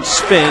recovers and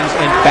spins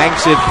and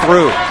banks it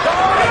through.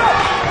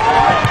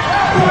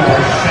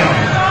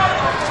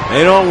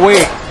 They don't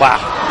wait. Wow.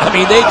 I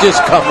mean, they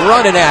just come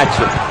running at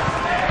you.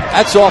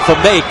 That's off a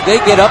make. They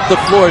get up the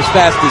floor as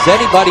fast as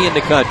anybody in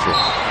the country.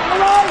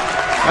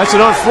 That's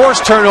an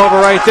unforced turnover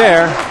right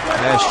there,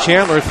 as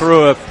Chandler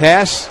threw a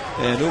pass,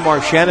 and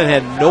Umar Shannon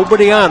had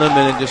nobody on him,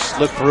 and it just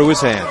slipped through his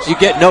hands. You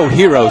get no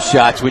hero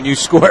shots when you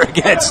score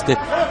against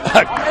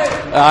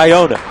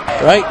Iona,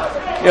 right?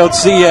 You don't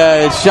see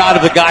a shot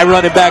of the guy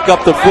running back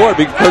up the floor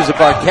because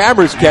if our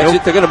cameras catch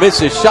it, they're going to miss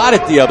a shot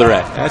at the other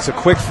end. That's a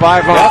quick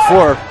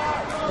 5-on-4.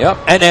 Yep.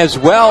 And as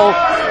well,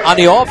 on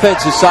the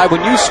offensive side,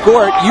 when you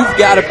score it, you've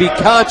got to be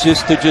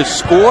conscious to just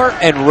score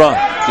and run.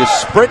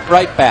 Just sprint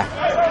right back.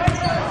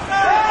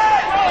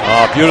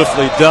 Oh,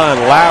 beautifully done.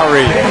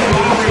 Lowry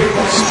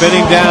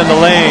spinning down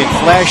the lane,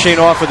 flashing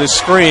off of the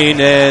screen,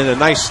 and a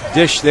nice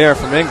dish there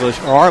from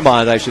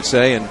Armand, I should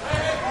say. And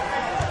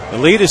the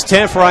lead is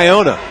 10 for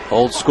Iona.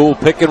 Old school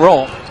pick and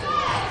roll.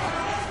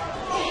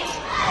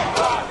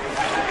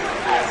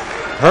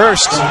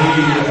 Hurst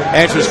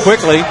answers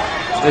quickly.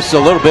 This is a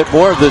little bit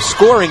more of the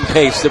scoring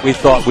pace that we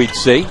thought we'd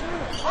see.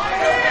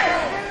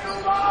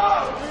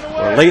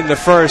 We're late in the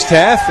first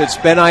half. It's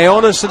been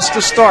Iona since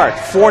the start.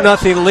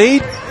 4-0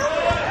 lead.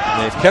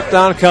 And they've kept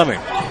on coming.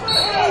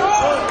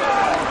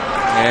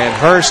 And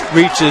Hurst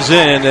reaches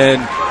in,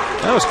 and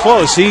that was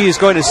close. He is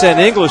going to send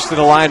English to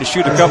the line to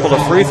shoot a couple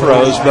of free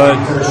throws, but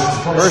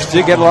Hurst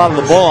did get a lot of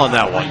the ball on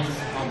that one.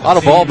 A lot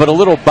of ball, but a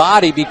little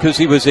body because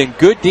he was in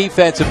good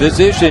defensive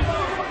position.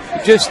 You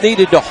just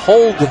needed to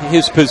hold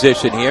his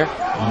position here.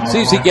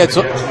 Sees he gets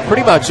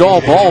pretty much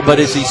all ball, but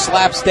as he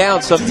slaps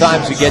down,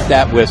 sometimes you get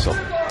that whistle.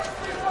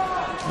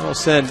 We'll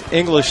send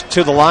English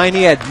to the line.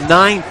 He had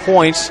 9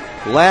 points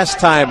last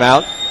time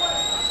out.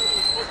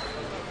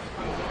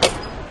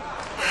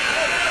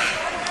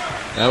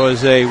 That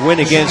was a win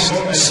against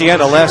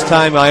Siena. Last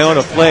time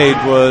Iona played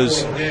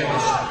was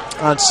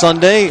on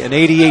Sunday, an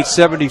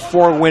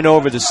 88-74 win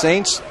over the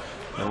Saints.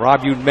 And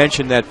Rob, you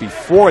mentioned that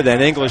before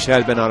then, English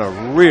had been on a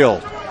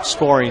real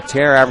scoring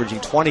tear, averaging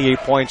 28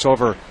 points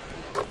over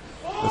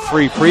the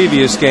 3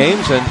 previous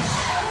games, and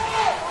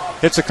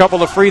hits a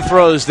couple of free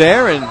throws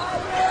there, and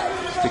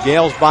the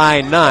Gales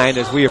by 9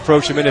 as we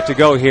approach a minute to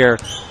go here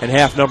in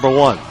half number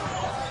 1.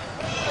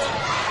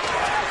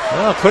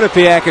 Well,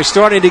 Quinnipiac is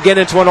starting to get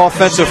into an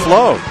offensive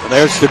flow.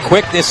 There's the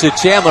quickness of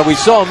Chandler. We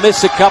saw him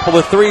miss a couple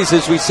of threes.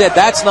 As we said,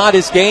 that's not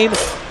his game.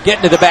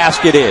 Getting to the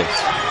basket is.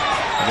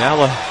 Now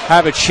we'll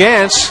have a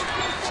chance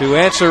to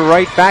answer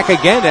right back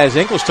again as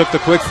English took the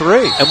quick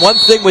 3. And one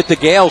thing with the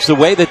Gales, the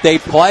way that they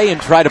play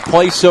and try to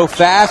play so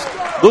fast,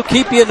 they'll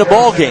keep you in the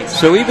ball game.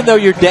 So even though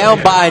you're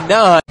down by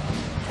 9,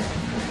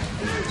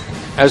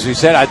 as we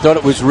said, I thought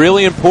it was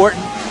really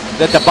important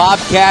that the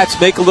Bobcats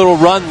make a little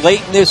run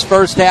late in this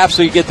first half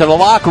so you get to the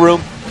locker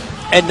room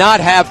and not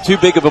have too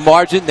big of a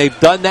margin. They've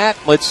done that.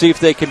 Let's see if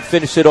they can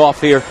finish it off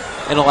here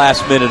in the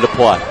last minute of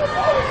play.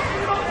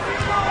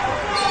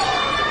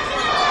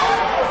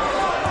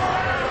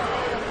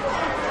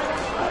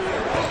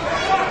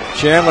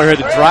 Chandler had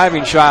a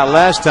driving shot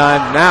last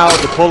time. Now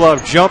the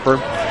pull-up jumper.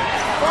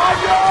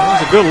 That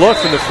was a good look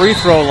from the free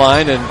throw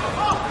line and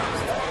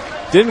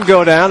didn't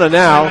go down. And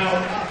now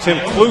Tim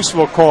Kluse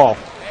will call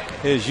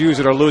his use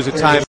it or lose it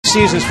time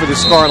seasons for the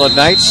Scarlet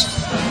Knights.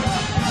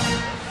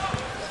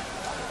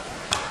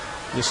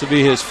 This will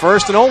be his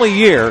first and only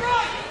year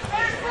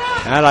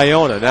at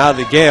Iona. Now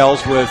the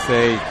Gales with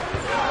a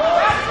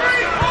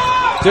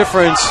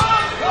difference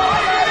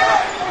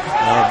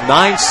of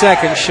 9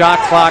 seconds shot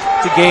clock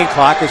to game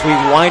clock as we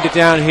wind it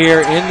down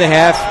here in the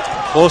half,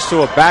 close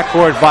to a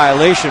backcourt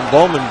violation.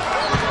 Bowman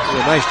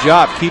did a nice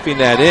job keeping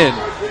that in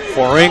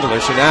for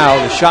English, and now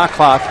the shot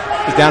clock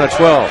is down to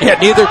 12. Yeah,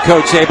 neither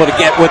coach able to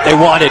get what they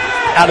wanted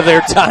out of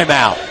their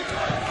timeout.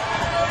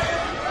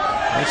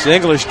 That's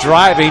English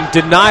driving,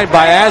 denied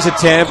by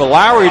Azatan, but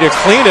Lowry to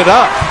clean it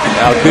up.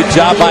 Now, good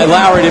job by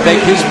Lowry to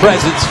make his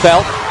presence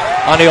felt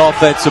on the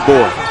offensive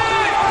board.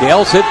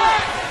 Gales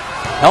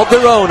held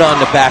their own on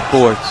the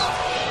backboards.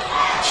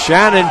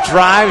 Shannon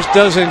drives,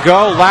 doesn't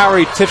go.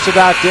 Lowry tips it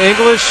out to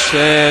English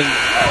and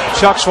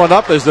chucks one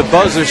up as the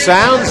buzzer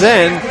sounds,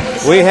 and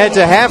we head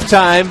to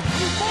halftime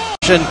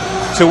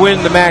to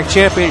win the MAC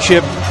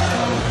championship.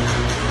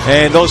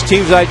 And those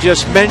teams I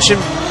just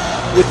mentioned,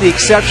 with the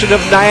exception of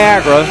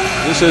Niagara,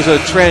 this is a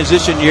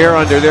transition year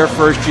under their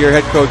first year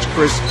head coach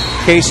Chris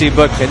Casey,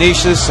 but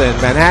Canisius and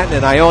Manhattan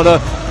and Iona,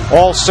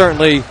 all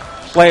certainly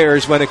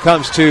players when it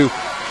comes to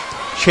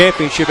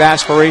championship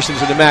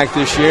aspirations in the MAC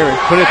this year, and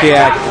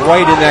Quinnipiac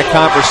right in that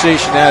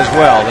conversation as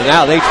well. And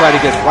now they try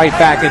to get right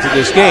back into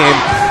this game.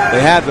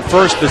 They have the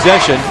first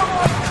possession,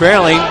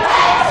 trailing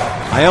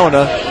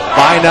Iona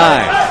by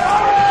 9.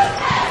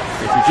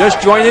 If you're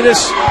just joining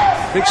us,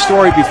 big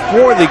story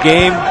before the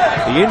game,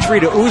 the injury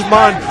to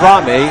Ousmane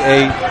Drame,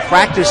 a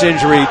practice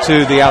injury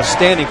to the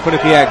outstanding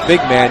Quinnipiac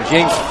big man,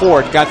 James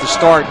Ford, got the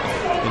start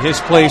in his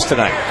place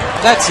tonight.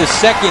 That's the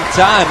second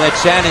time that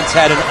Shannon's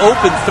had an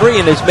open 3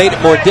 and has made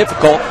it more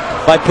difficult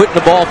by putting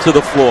the ball to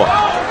the floor.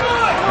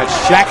 That's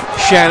Shaq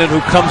Shannon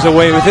who comes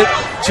away with it.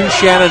 2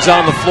 Shannons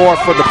on the floor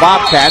for the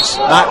Bobcats,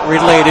 not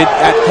related.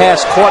 That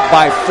pass caught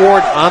by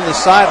Ford on the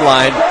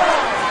sideline.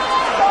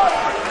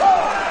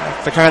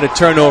 That's the kind of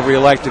turnover you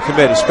like to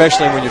commit,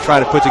 especially when you're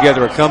trying to put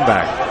together a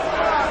comeback.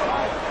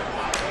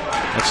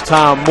 That's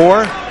Tom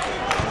Moore,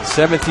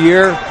 7th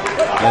year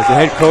as the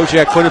head coach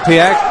at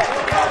Quinnipiac.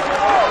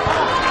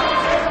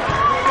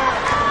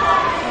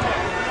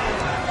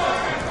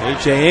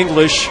 A.J.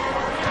 English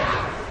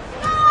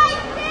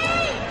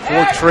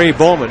for Trey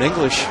Bowman.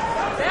 English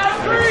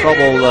having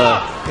trouble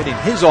getting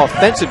his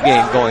offensive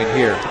game going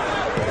here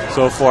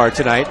so far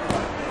tonight.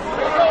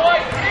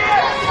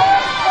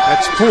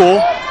 That's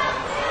Poole.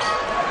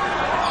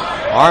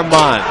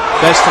 Armand,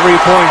 best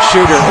 3-point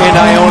shooter in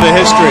Iona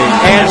history,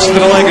 adds to the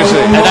legacy.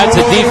 And that's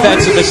a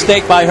defensive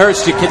mistake by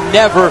Hurst. You can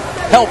never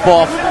help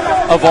off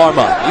of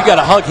Armand. You got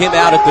to hug him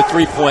out at the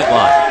 3-point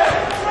line.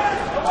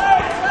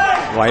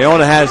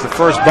 Iona has the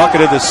first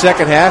bucket of the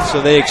second half,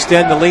 so they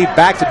extend the lead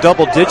back to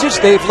double digits.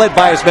 They've led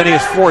by as many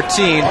as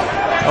 14,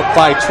 up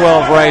by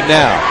 12 right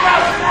now.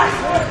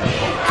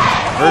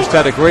 Hurst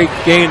had a great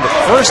game the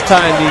first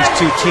time these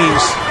two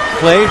teams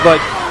played, but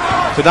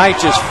tonight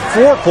just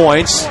 4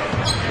 points.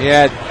 He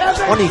had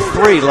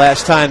 23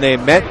 last time they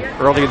met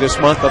earlier this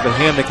month up in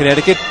Hamden,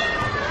 Connecticut.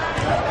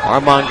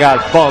 Armand got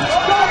bumped.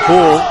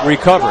 Poole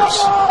recovers.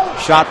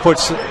 Shot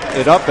puts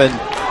it up and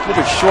a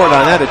little bit short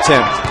on that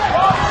attempt.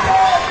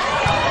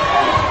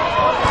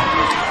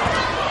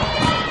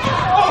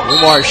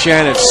 Umar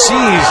Shannon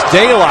sees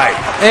daylight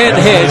and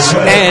hits,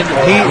 and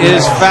he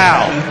is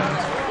fouled.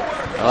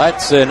 Well,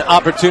 that's an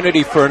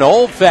opportunity for an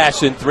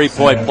old-fashioned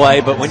three-point play,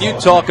 but when you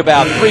talk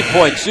about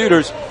three-point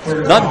shooters,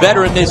 none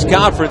better in this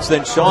conference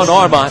than Sean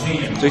Armont.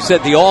 So he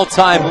said the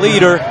all-time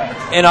leader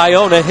in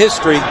Iona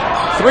history, 304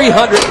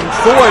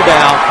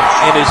 now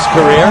in his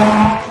career.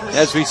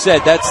 As we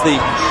said, that's the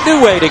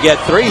new way to get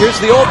three. Here's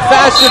the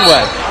old-fashioned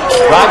way.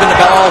 Driving the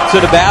ball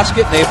to the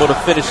basket and able to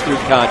finish through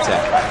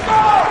contact.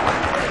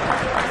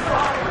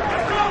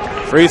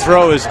 Free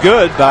throw is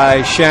good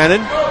by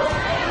Shannon.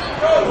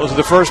 Those are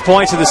the first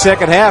points of the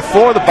second half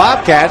for the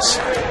Bobcats.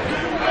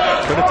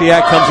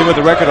 Quinnipiac comes in with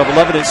a record of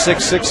 11-6,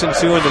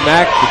 6-2 in the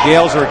MAC. The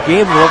Gales are a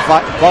game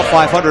above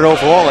 500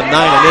 overall at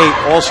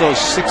 9-8, also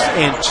 6-2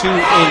 in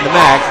the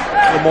MAC.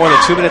 A little more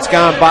than 2 minutes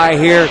gone by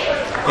here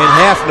in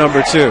half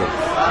number 2.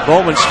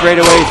 Bowman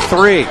straightaway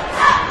three.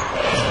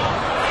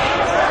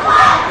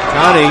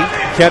 Connie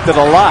kept it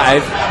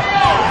alive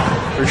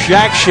for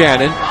Shaq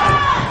Shannon.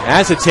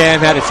 Azatam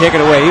had to take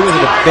it away. He was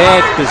in a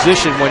bad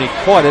position when he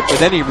caught it, but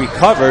then he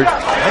recovered.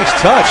 Nice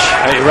touch.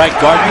 Hey, right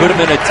guard put him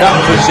in a tough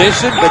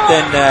position, but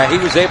then he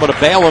was able to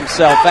bail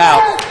himself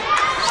out,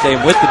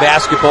 staying with the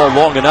basketball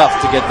long enough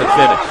to get the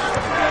finish.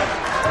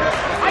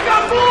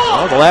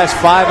 Well, the last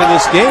 5 in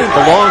this game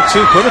belong to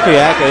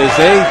Quinnipiac as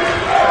they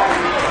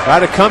try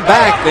to come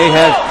back. They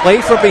have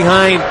played from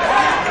behind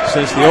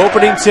since the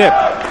opening tip.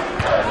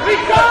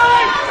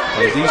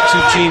 As these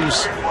two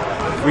teams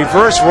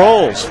reverse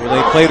roles. When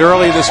they played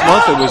early this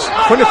month, it was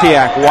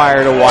Quinnipiac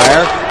wire to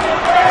wire.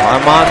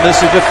 Armand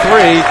misses the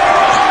three.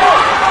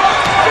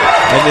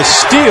 And the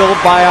steal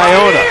by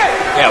Iona.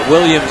 Yeah,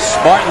 Williams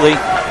smartly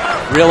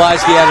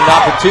realized he had an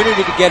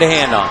opportunity to get a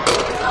hand on.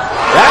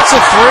 That's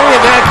a three,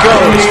 and that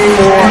goes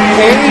for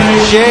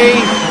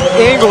A.J.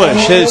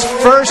 English. His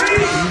first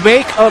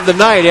make of the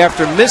night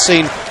after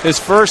missing his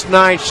first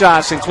 9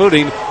 shots,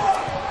 including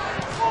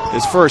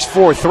his first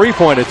 4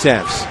 3-point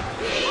attempts.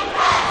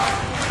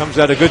 Comes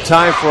at a good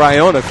time for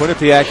Iona.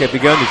 Quinnipiac had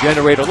begun to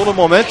generate a little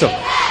momentum.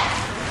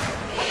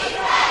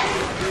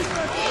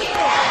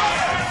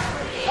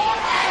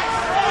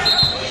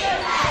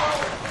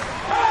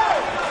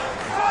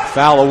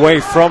 Foul away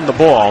from the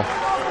ball.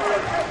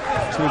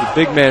 To the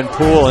big man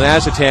Poole, and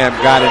Azatam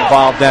got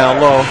involved down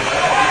low.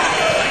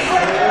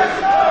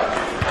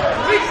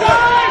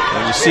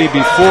 And you see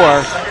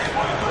before,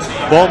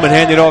 Bowman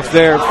handed off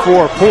there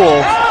for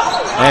Poole,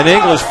 and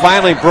English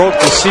finally broke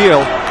the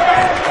seal.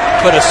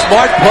 But a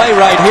smart play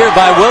right here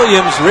by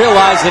Williams,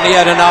 realizing he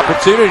had an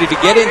opportunity to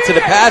get into the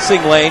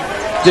passing lane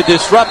to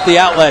disrupt the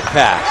outlet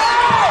pass.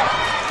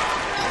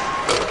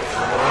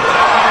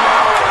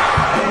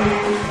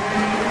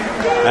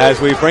 As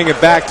we bring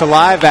it back to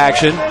live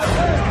action,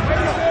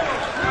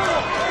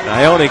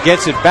 Iona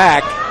gets it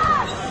back,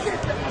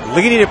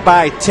 leading it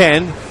by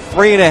 10.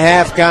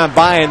 3.5 gone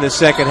by in the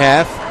second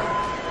half.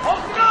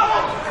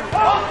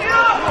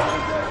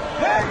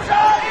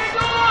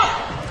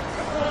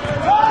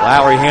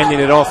 Lowry handing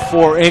it off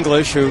for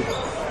English, who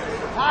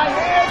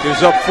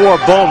gives up for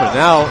Bowman.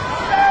 Now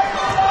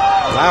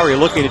Lowry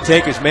looking to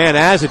take his man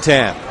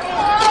Azatam.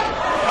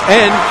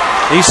 And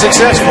he's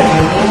successful.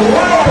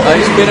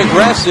 He's been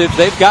aggressive.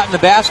 They've gotten the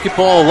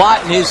basketball a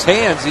lot in his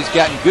hands. He's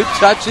gotten good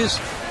touches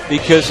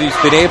because he's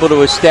been able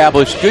to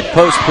establish good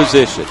post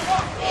position.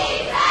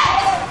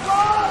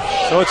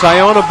 So it's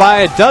Iona by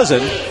a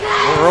dozen.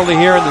 We're early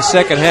here in the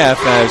second half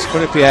as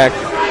Quinnipiac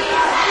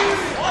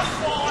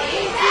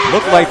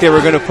looked like they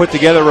were going to put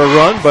together a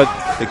run, but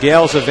the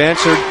Gales have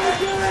answered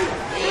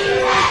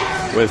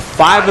with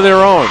 5 of their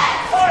own.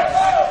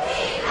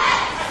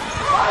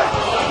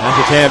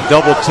 Azatam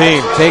double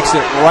team, takes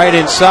it right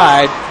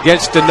inside,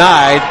 gets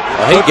denied.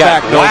 He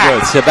got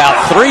whacked about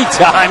 3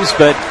 times,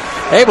 but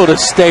able to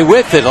stay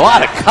with it. A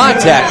lot of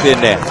contact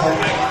in there.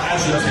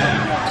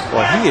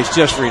 Well, he is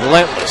just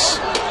relentless.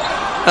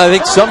 I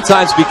think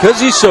sometimes because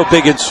he's so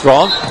big and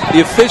strong, the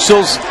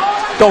officials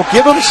don't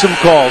give him some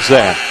calls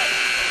there.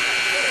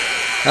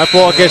 That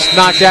ball gets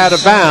knocked out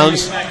of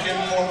bounds,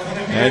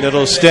 and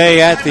it'll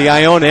stay at the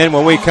Iona end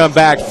when we come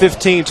back.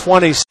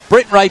 15-20.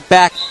 Sprint right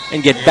back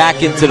and get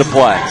back into the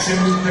play.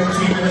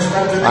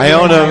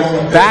 Iona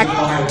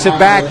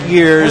back-to-back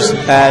years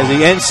as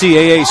the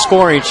NCAA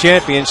scoring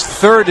champions,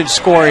 3rd in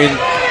scoring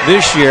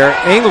this year.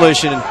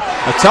 English in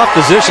a tough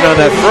position on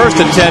that first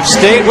attempt,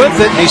 stayed with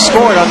it, and he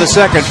scored on the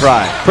second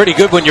try. Pretty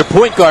good when your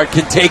point guard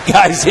can take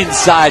guys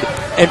inside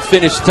and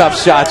finish tough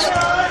shots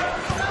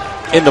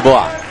in the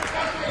block.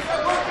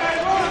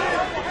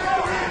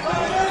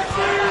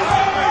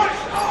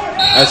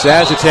 That's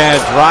Azatam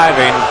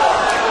driving,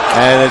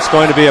 and it's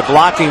going to be a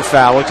blocking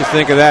foul. What do you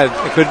think of that?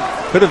 It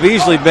could have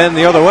easily been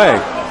the other way.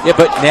 Yeah,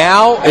 but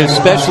now,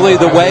 especially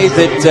the way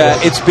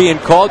that it's being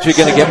called, you're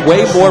going to get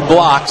way more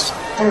blocks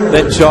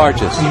than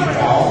charges.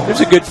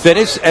 There's a good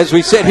finish. As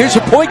we said, here's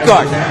your point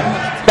guard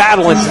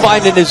battling,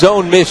 finding his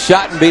own missed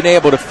shot and being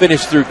able to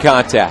finish through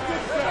contact.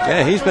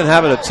 Yeah, he's been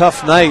having a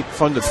tough night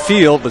from the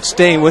field, but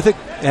staying with it.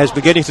 Has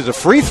been getting to the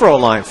free throw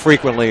line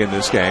frequently in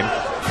this game.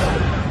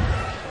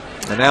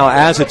 And now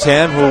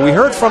Azatam, who we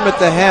heard from at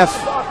the half.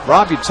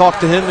 Rob, you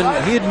talked to him,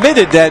 and he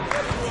admitted that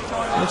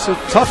It's a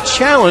tough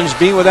challenge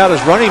being without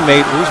his running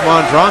mate,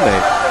 Usman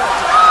Drame.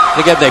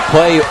 Again, they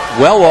play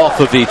well off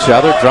of each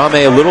other. Drame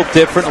a little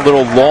different, a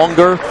little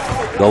longer.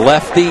 The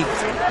lefty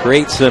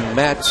creates some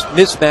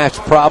mismatch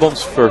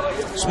problems for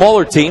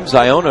smaller teams.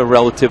 Iona, a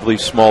relatively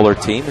smaller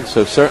team, and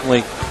so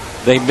certainly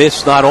they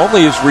miss not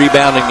only his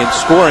rebounding and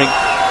scoring,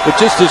 but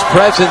just his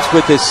presence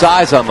with his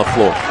size on the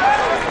floor.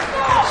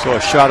 Saw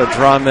a shot of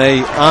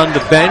Drame on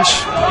the bench.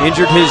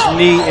 Injured his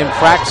knee in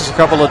practice a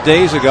couple of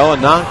days ago, a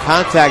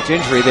non-contact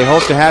injury. They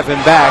hope to have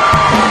him back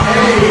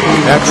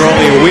after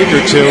only a week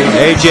or two.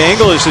 A.J.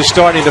 English is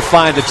starting to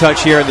find the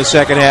touch here in the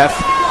second half.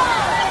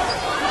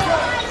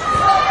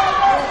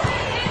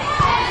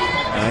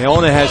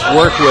 Iona has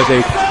worked with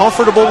a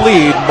comfortable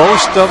lead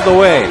most of the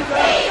way.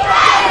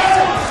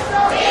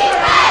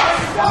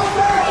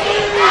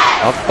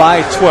 Up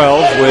by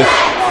 12 with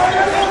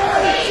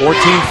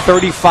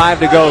 14:35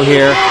 to go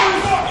here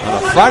on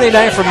a Friday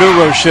night from New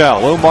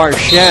Rochelle. Omar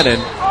Shannon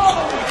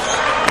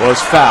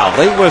was fouled.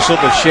 Late whistle,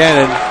 but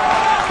Shannon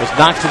was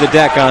knocked to the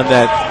deck on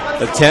that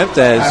attempt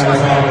as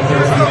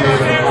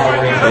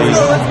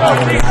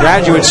a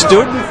graduate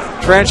student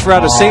transfer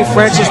out of St.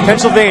 Francis,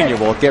 Pennsylvania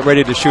will get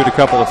ready to shoot a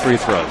couple of free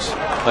throws.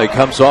 He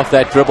comes off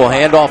that dribble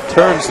handoff,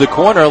 turns the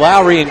corner.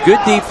 Lowry in good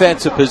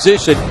defensive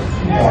position,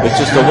 but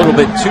just a little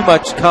bit too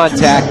much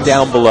contact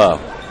down below.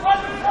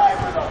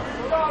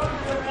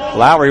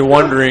 Lowry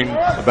wondering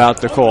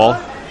about the call.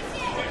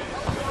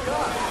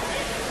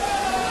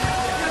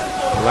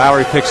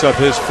 Lowry picks up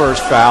his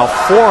first foul.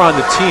 4 on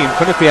the team.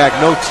 Quinnipiac,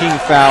 no team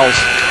fouls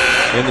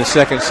in the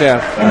second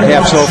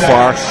half so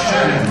far.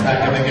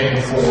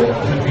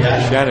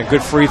 Shannon,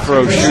 good free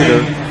throw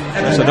shooter.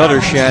 There's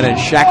another Shannon,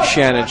 Shaq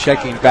Shannon,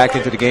 checking back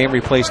into the game,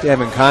 replaced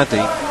Evan Conti.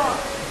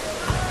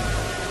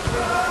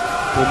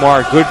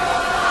 Umar, good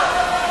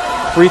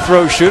free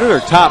throw shooter, their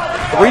top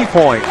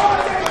 3-point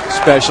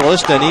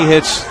specialist, and he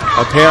hits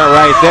a pair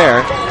right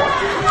there.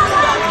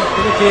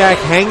 Quinnipiac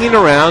hanging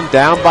around,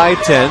 down by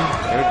 10.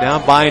 They're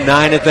down by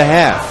 9 at the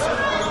half.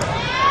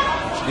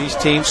 These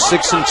teams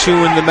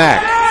 6-2 in the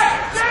MAC.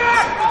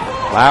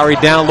 Lowry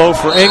down low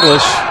for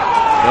English.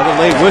 Another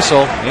late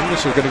whistle.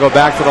 English is going to go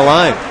back to the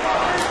line.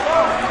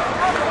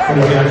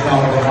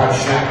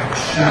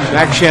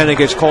 Shaq Shannon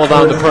gets called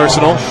on to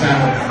personal.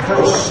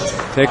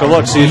 Take a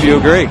look, see if you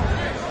agree.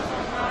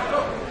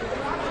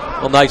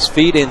 Well, nice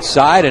feed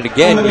inside, and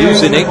again,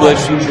 using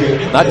English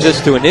not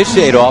just to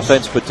initiate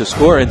offense, but to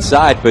score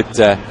inside. But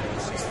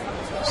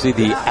see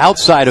the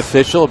outside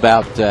official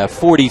about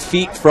 40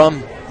 feet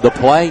from the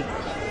play,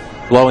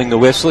 blowing the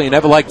whistle. You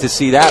never like to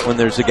see that when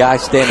there's a guy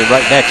standing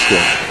right next to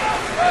him.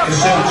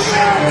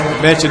 I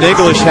mentioned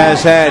English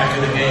has had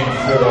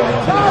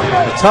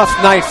a tough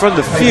night from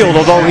the field,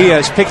 although he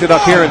has picked it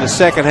up here in the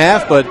second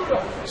half, but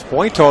his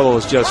point total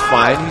is just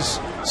fine. He's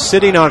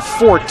sitting on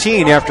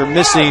 14 after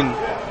missing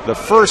the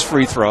first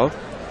free throw. And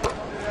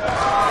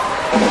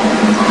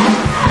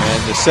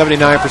the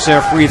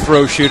 79% free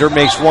throw shooter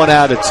makes 1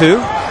 out of 2.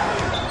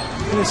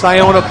 And it's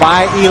Iona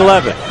by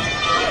 11.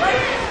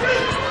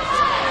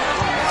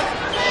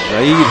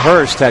 Raid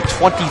Hurst had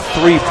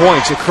 23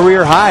 points, a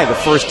career high the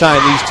first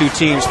time these two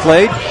teams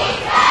played.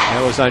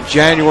 That was on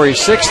January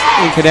 6th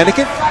in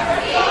Connecticut.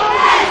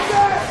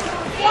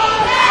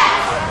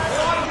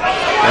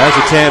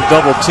 Azatam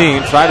double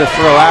team, tried to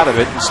throw out of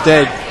it.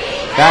 Instead,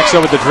 backs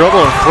over the dribble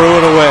and threw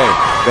it away.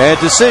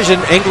 Bad decision.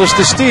 English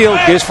to steal.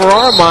 Gives for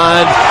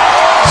Armand.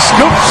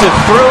 Scoops it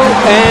through,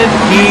 and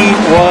he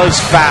was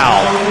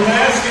fouled.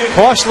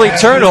 Costly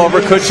turnover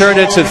could turn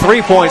into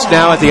 3 points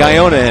now at the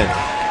Iona end.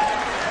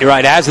 You're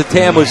right.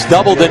 Azatam was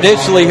doubled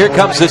initially. Here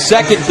comes the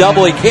second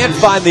double. He can't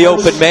find the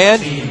open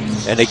man.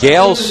 And the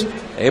Gales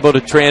able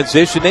to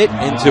transition it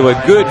into a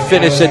good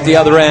finish at the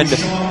other end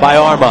by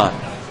Armand.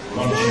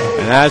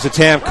 And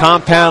Azatam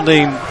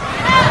compounding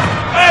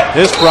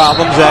his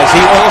problems as he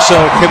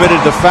also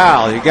committed the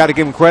foul. You got to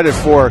give him credit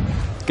for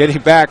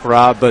getting back,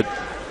 Rob, but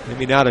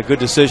maybe not a good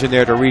decision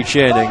there to reach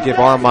in and give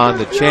Armand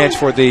the chance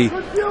for the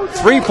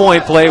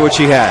 3-point play, which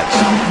he has.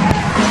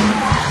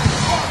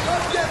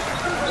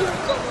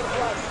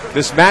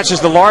 This match is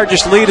the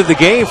largest lead of the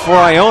game for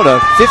Iona,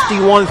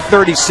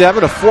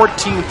 51-37, a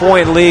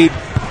 14-point lead,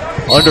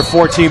 under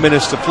 14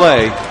 minutes to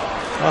play.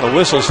 A lot of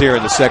whistles here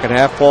in the second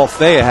half. Paul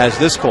Thea has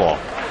this call.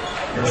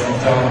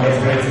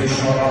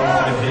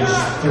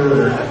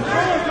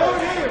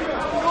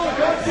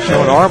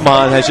 Sean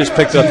Armand has just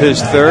picked up his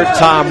third.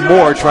 Tom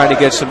Moore trying to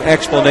get some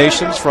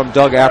explanations from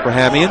Doug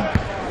Abrahamian.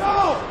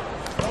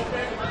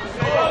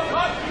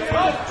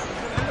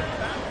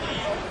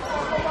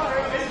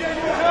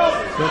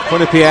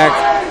 Quinnipiac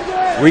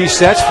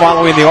resets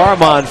following the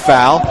Armand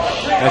foul.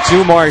 That's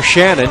Umar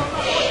Shannon.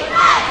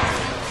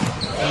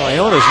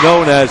 Iona is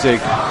known as a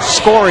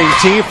scoring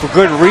team for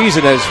good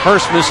reason as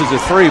Hurst misses a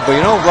 3. But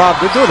you know, Rob,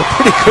 they're doing a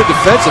pretty good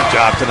defensive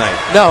job tonight.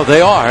 No,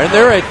 they are. And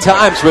there are at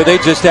times where they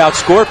just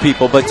outscore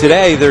people. But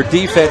today, their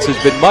defense has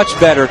been much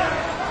better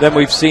than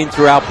we've seen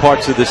throughout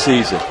parts of the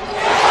season.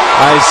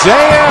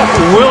 Isaiah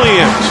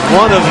Williams,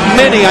 one of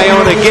many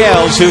Iona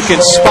Gales who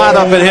can spot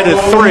up and hit a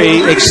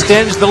three,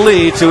 extends the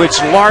lead to its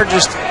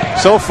largest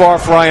so far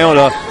for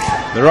Iona.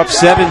 They're up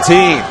 17.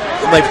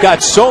 They've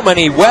got so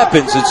many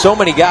weapons and so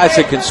many guys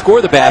that can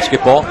score the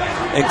basketball,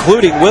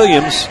 including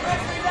Williams,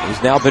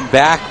 who's now been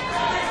back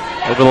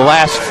over the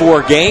last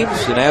 4 games.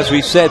 And as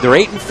we said, they're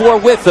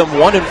 8-4 with them,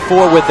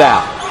 1-4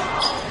 without.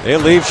 They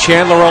leave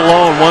Chandler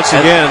alone once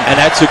again. And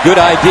that's a good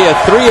idea.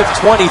 3 of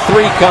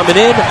 23 coming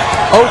in,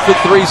 0 for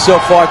 3 so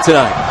far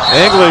tonight.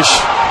 English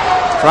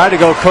tried to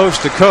go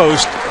coast to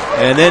coast,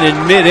 and then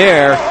in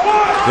midair,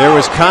 there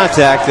was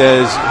contact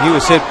as he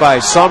was hit by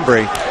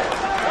Sumbry.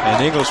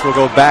 And English will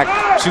go back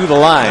to the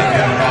line.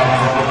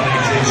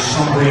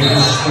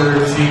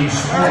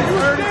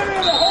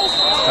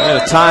 And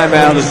a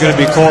timeout is going to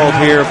be called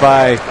here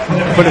by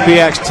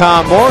Quinnipiac's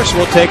Tom Morris.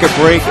 We'll take a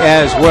break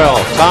as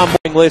well. Tom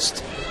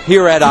list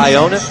here at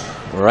Iona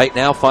right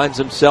now finds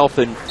himself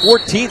in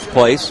 14th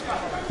place,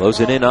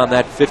 closing in on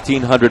that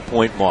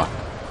 1,500-point mark.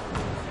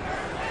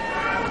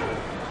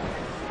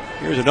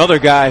 Here's another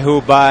guy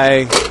who,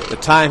 by the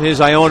time his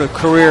Iona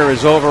career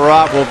is over,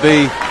 Rob, will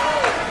be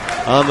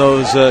on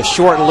those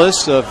short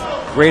lists of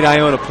great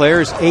Iona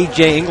players.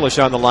 A.J. English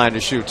on the line to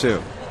shoot,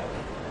 too.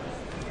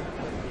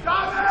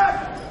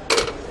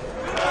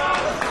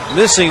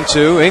 Missing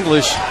 2.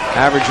 English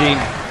averaging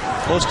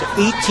close to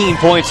 18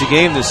 points a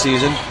game this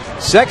season.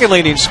 Second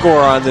leading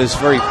scorer on this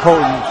very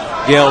potent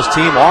Gales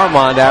team.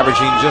 Armand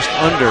averaging just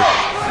under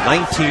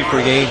 19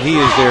 per game. He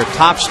is their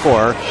top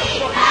scorer.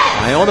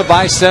 Iona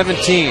by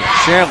 17.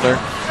 Chandler.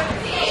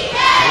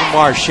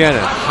 Omar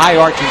Shannon. High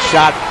arching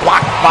shot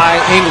blocked by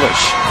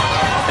English.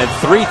 And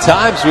 3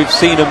 times we've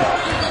seen him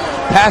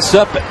pass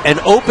up an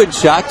open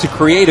shot to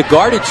create a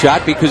guarded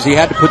shot because he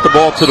had to put the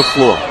ball to the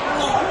floor.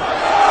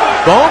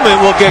 Bowman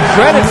will get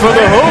credit for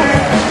the hoop.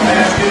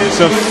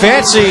 Some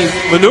fancy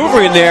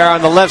maneuvering there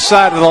on the left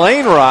side of the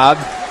lane, Rob.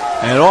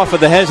 And off of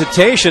the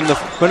hesitation, the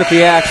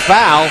Quinnipiac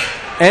foul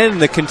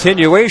and the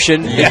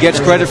continuation, he gets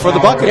credit for the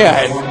bucket.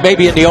 Yeah,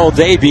 maybe in the old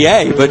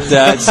ABA, but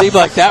it seemed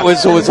like that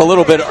was a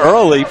little bit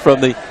early from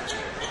the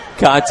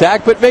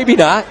contact, but maybe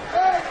not.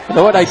 You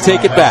know what? I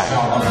take it back.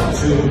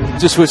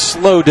 Just was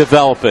slow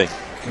developing.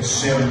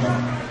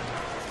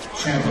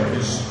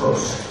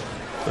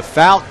 The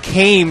foul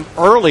came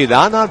early,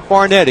 not on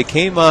Barnett. It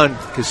came on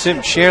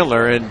Kasim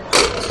Chandler, and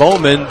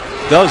Bowman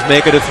does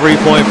make it a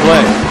 3-point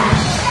play.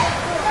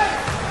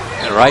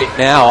 And right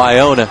now,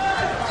 Iona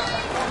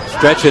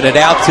stretching it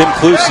out. Tim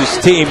Kluse's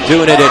team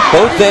doing it at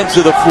both ends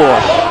of the floor.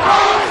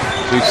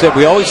 As we said,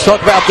 we always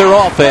talk about their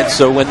offense,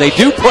 so when they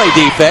do play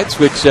defense,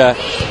 which at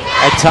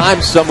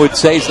times some would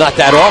say is not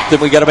that often,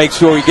 we got to make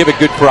sure we give it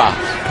good props.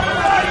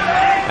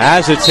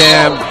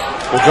 Azatam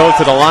will go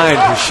to the line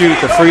to shoot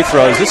the free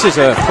throws. This is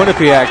a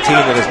Quinnipiac team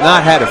that has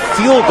not had a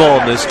field goal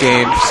in this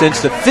game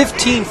since the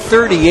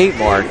 15:38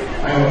 mark.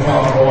 And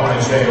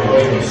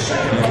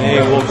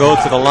they will go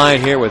to the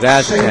line here with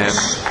Azatam.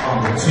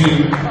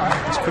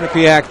 This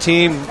Quinnipiac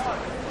team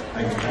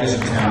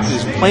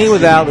is playing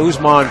without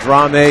Ousmane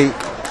Drame.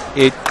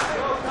 It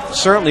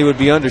certainly would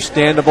be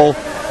understandable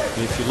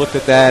if you looked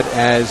at that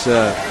as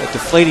a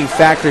deflating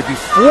factor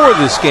before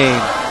this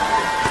game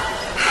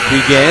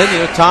began. You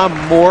know, Tom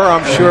Moore,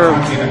 I'm sure,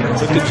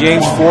 looked at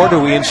James Ford, who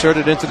we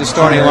inserted into the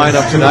starting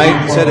lineup tonight,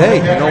 and said, hey,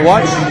 you know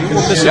what? You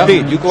miss a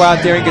beat. You go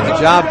out there and get the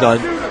job done.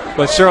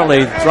 But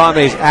certainly,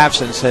 Drame's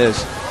absence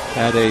has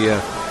had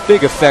a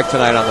big effect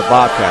tonight on the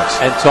Bobcats.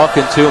 And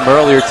talking to him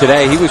earlier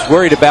today, he was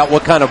worried about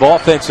what kind of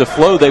offensive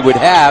flow they would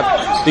have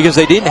because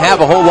they didn't have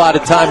a whole lot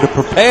of time to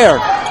prepare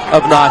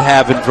of not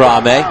having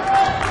Drame.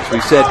 As we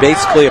said,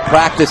 basically a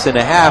practice and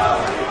a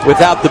half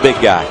without the big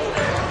guy.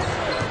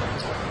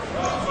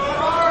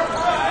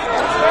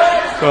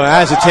 So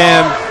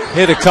Azatam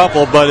hit a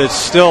couple, but it's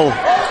still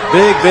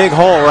big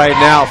hole right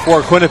now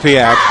for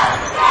Quinnipiac.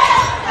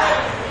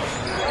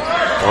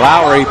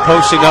 Lowry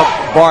posting up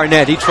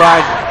Barnett. He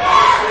tried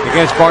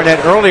against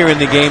Barnett earlier in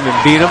the game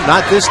and beat him.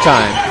 Not this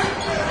time.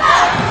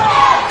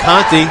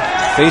 Conti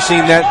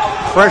facing that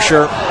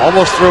pressure,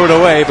 almost threw it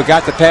away, but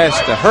got the pass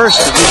to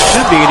Hurst. This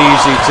should be an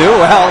easy 2.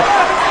 Well,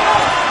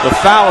 the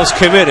foul is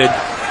committed.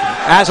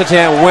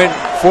 Azatam went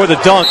for the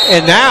dunk,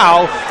 and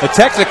now a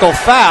technical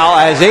foul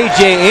as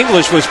A.J.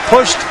 English was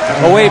pushed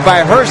away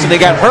by Hurst, and they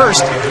got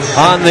Hurst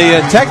on the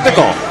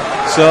technical.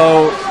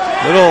 So,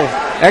 little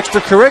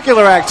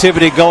extracurricular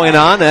activity going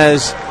on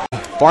as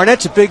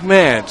Barnett's a big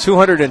man,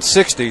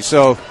 260,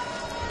 so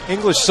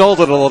English sold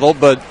it a little,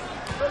 but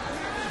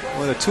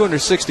when a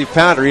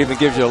 260-pounder even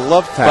gives you a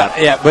love tap.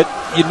 But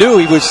you knew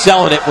he was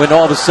selling it when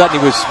all of a sudden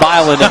he was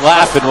smiling and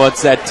laughing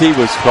once that tee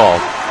was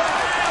called.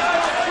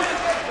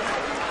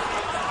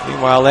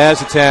 Meanwhile,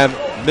 Azatam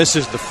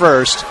misses the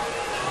first.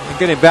 And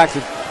getting back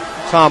to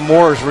Tom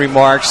Moore's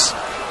remarks,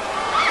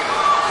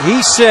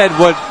 he said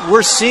what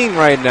we're seeing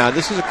right now,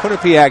 this is a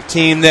Quinnipiac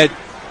team that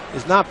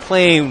is not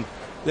playing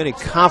with any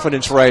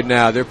confidence right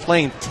now. They're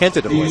playing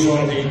tentatively.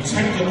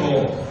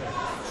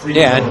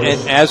 Yeah,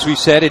 and as we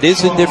said, it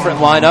is a different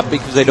lineup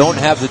because they don't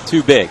have the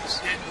 2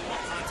 bigs.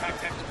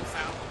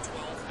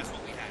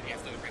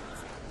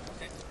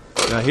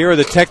 Now here are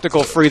the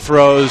technical free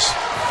throws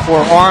for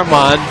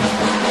Armand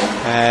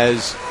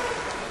as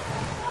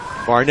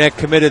Barnett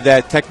committed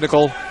that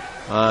technical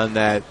on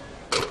that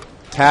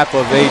tap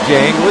of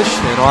A.J. English,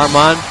 and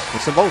Armand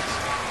gets them both.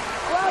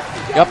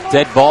 Yep,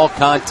 dead ball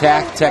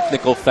contact,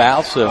 technical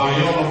foul. So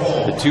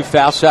the 2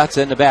 foul shots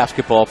and the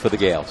basketball for the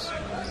Gales.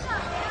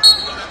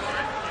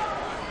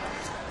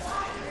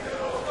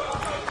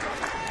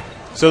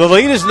 So the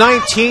lead is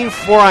 19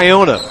 for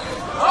Iona.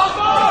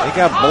 They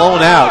got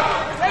blown out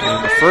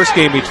in the first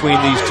game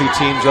between these two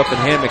teams up in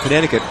Hammond,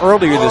 Connecticut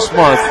earlier this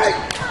month.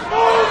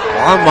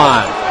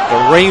 Armand,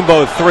 the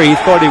rainbow three,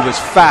 thought he was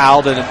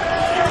fouled and it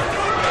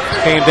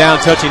came down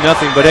touching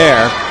nothing but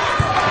air.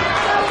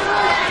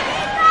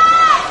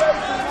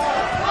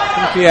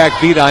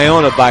 Quinnipiac beat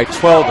Iona by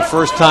 12 the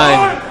first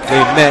time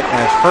they met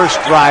as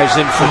Hurst drives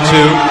in for 2.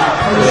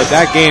 But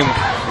that game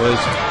was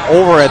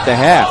over at the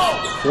half.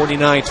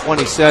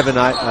 49-27,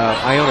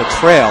 Iona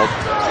trailed.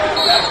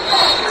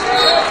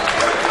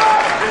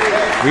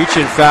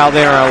 Reaching foul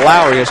there on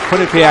Lowry as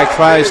Quinnipiac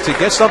tries to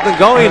get something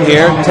going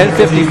here.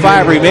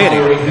 10:55 remaining.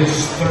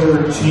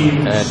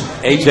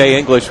 And A.J.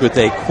 English with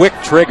a quick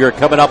trigger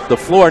coming up the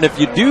floor. And if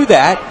you do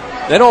that,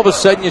 then all of a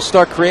sudden you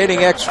start creating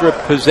extra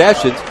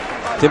possessions.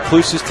 Tim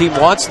Plouce's team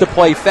wants to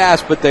play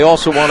fast, but they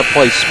also want to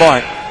play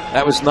smart.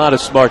 That was not a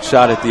smart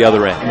shot at the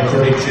other end.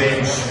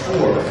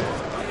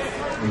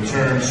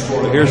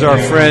 Here's our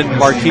friend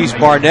Marquise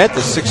Barnett, the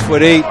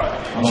 6'8"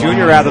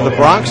 junior out of the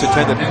Bronx,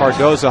 attended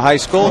Cardozo High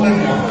School.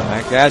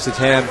 Back to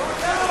Azotam,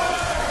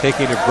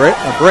 taking a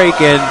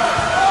break, and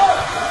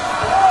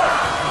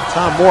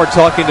Tom Moore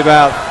talking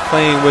about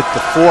playing with the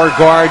 4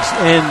 guards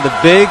and the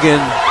big,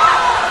 and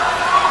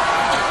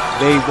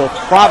they will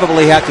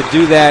probably have to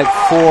do that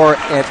for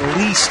at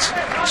least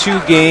 2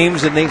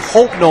 games, and they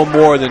hope no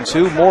more than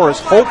 2. Moore is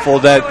hopeful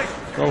that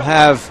they'll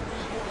have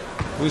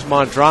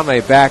Ousmane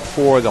Drame back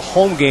for the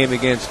home game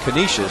against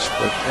Canisius,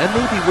 but that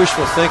may be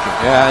wishful thinking.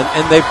 Yeah,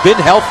 and they've been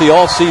healthy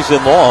all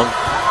season long.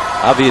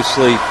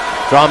 Obviously,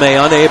 Drame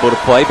unable to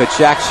play, but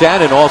Shaq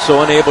Shannon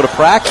also unable to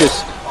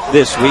practice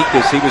this week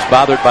as he was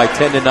bothered by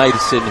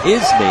tendonitis in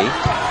his knee.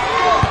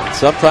 And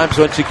sometimes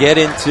once you get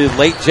into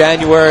late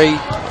January,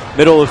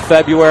 middle of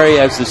February,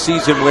 as the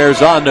season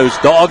wears on, those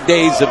dog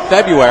days of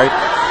February,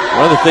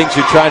 one of the things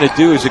you're trying to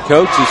do as a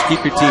coach is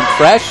keep your team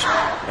fresh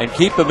and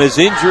keep them as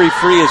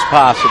injury-free as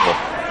possible.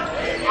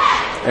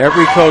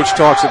 Every coach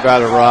talks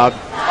about it, Rob,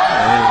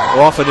 and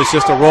often it's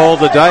just a roll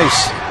of the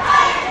dice.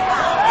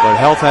 But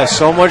health has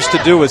so much to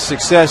do with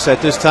success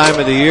at this time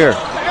of the year.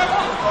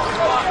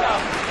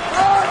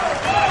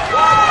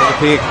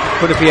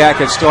 Quinnipiac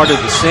had started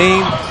the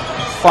same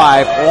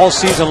 5 all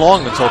season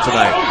long until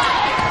tonight.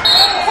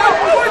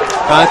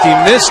 Conti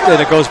missed, and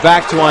it goes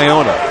back to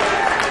Iona.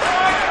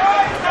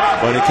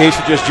 But in case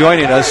you're just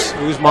joining us,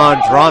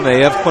 Ousmane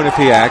Drame of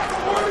Quinnipiac.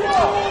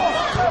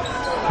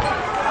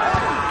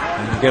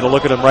 Get a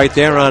look at him right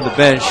there on the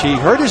bench. He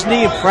hurt his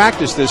knee in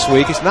practice this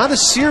week. It's not a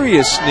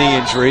serious knee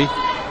injury.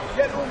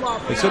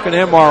 They took an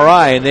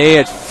MRI, and they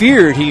had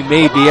feared he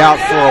may be out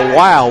for a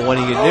while when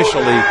he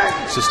initially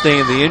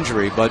sustained the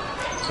injury. But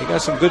they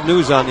got some good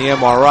news on the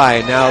MRI,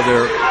 and now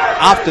they're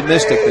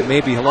optimistic that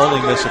maybe he'll only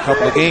miss a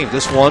couple of games.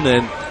 This one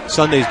and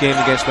Sunday's game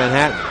against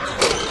Manhattan.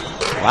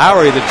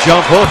 Lowry, the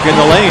jump hook in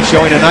the lane,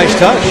 showing a nice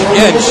touch.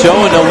 Yeah, and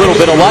showing a little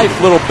bit of life,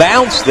 little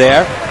bounce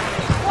there.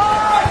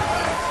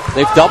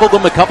 They've doubled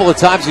him a couple of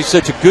times. He's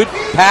such a good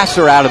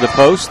passer out of the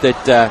post that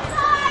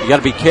you got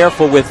to be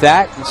careful with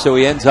that. And so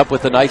he ends up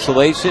with an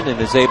isolation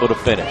and is able to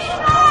finish.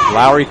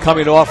 Lowry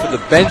coming off of the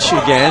bench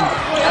again.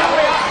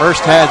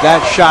 First had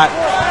that shot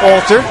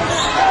altered.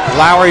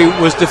 Lowry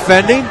was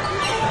defending.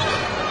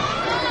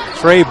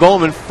 Trey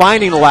Bowman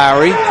finding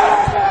Lowry.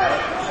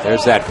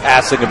 There's that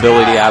passing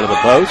ability out of the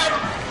post.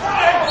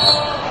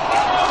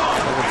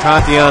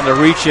 Conti on the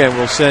reach in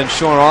will send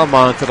Sean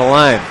Armand to the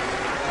line.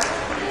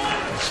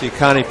 See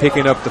Conti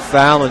picking up the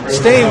foul and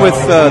staying with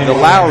the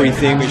Lowry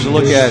thing. We should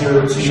look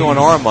at Sean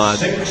Armand.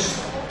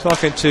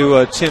 Talking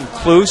to Tim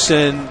Plouce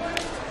and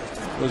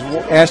was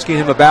asking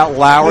him about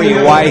Lowry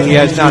and why he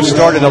has not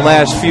started the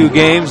last few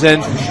games.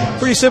 And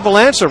pretty simple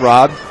answer,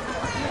 Rob.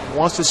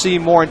 Wants to see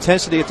more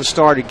intensity at the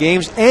start of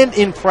games and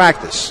in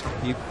practice.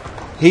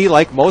 He,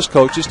 like most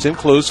coaches, Tim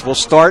Plouce, will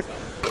start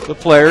the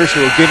players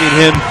who are giving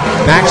him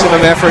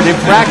maximum effort in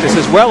practice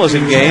as well as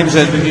in games.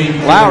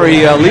 And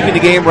Lowry, leaving the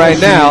game right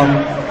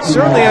now,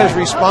 certainly has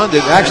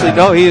responded. Actually,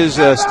 no, he is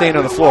staying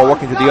on the floor,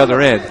 working to the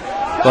other end.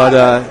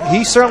 But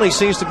he certainly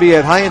seems to be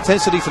at high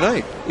intensity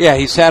tonight. Yeah,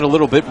 he's had a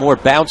little bit more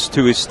bounce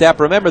to his step.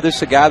 Remember, this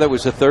is a guy that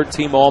was a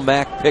third-team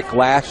All-MAC pick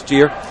last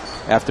year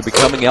after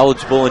becoming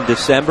eligible in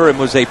December and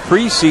was a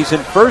preseason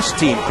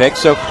first-team pick.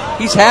 So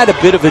he's had a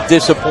bit of a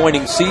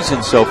disappointing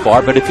season so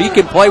far. But if he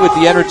can play with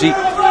the energy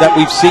that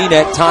we've seen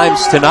at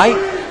times tonight,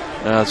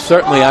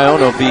 certainly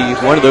Iona will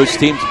be one of those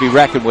teams to be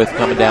reckoned with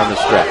coming down the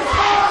stretch.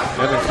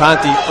 Evan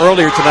Conti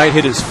earlier tonight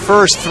hit his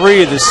first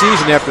 3 of the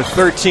season after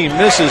 13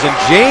 misses, and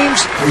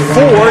James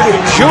Ford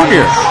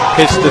Jr.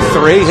 hits the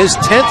 3, his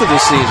 10th of the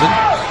season.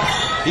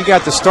 He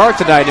got the start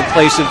tonight in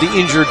place of the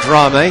injured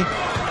Drame.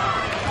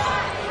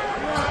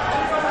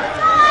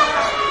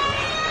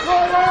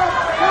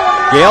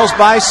 Gales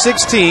by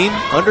 16,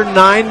 under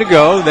 9 to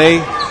go. They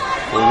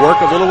will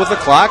work a little with the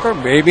clock, or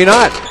maybe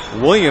not.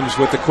 Williams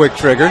with the quick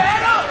trigger.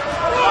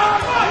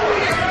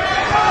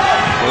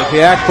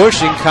 Quinnipiac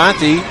pushing.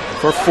 Conti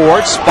for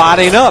Ford,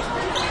 spotting up.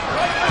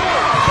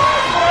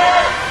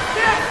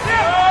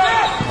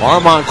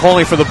 Armand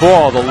calling for the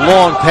ball. The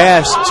long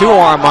pass to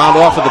Armand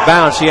off of the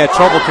bounce. He had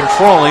trouble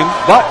controlling,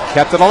 but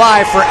kept it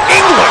alive for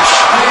English.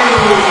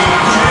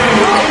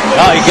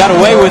 Oh, he got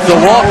away with the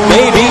walk,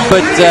 maybe,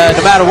 but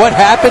no matter what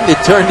happened,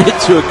 it turned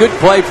into a good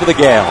play for the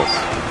Gales.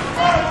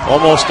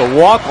 Almost a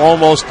walk,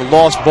 almost a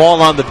lost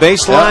ball on the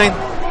baseline,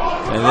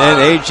 and then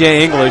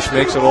A.J. English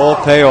makes it all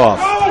pay off.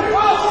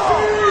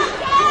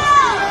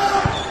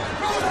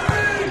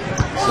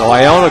 So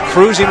Iona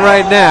cruising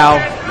right now,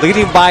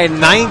 leading by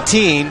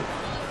 19.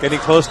 Getting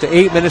close to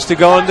 8 minutes to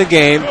go in the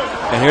game.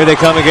 And here they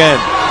come again.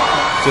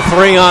 It's a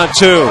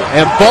 3-on-2.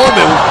 And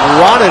Bowman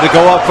wanted to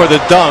go up for the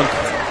dunk.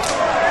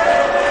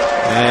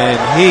 And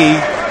he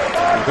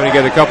is going to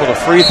get a couple of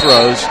free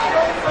throws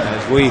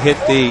as we hit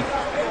the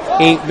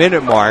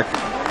 8-minute mark.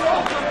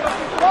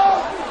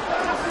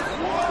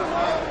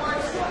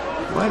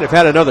 Might have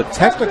had another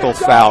technical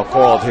foul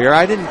called here.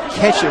 I didn't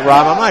catch it,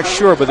 Rob. I'm not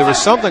sure, but there was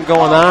something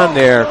going on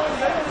there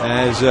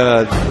as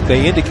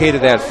they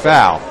indicated that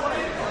foul.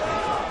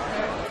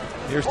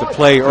 Here's the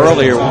play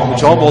earlier,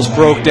 which almost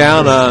broke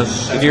down on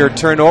the near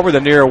turnover,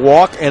 the near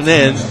walk, and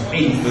then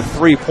the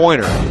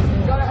three-pointer.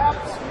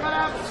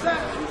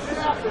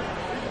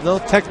 No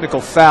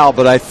technical foul,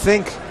 but I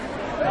think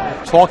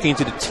talking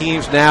to the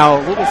teams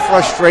now, a little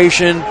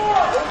frustration,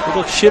 a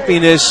little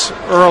chippiness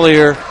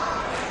earlier.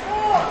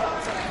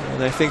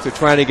 And I think they're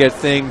trying to get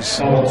things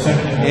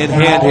in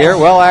hand here.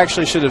 Well, I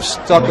actually should have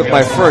stuck with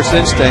my first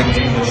instinct.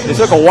 It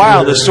took a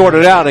while to sort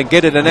it out and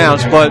get it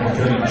announced, but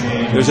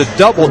there's a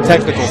double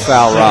technical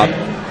foul, Rob.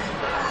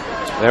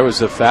 There was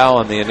a foul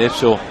on the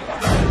initial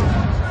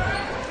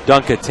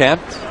dunk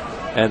attempt,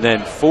 and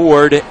then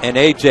Ford and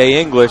A.J.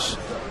 English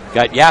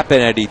got yapping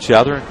at each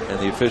other, and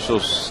the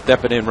officials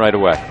stepping in right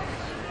away.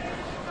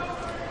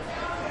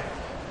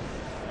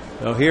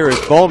 So here is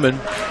Bowman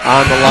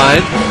on the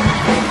line.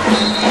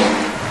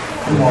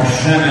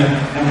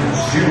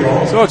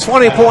 So a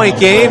 20-point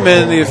game,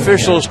 and the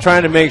officials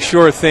trying to make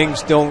sure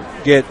things don't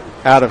get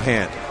out of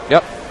hand.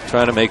 Yep,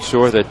 trying to make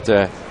sure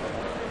that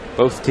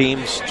both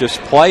teams just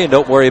play and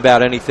don't worry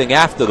about anything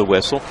after the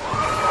whistle.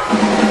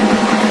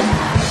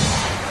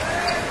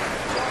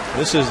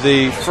 This is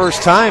the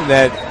first time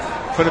that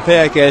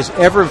Quinnipiac has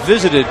ever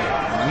visited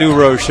New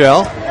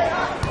Rochelle.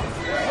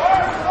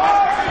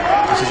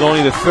 This is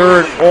only the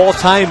third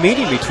all-time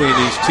meeting between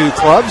these two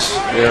clubs.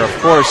 They're,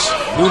 of course,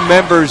 new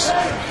members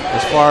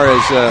as far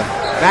as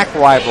MAC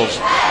rivals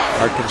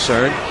are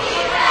concerned.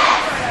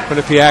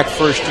 Quinnipiac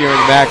first year in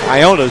the MAC.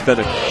 Iona has been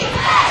a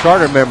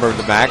charter member of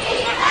the MAC.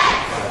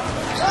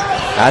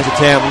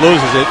 Azatam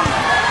loses it.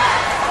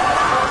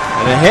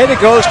 And ahead it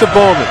goes to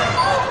Bowman.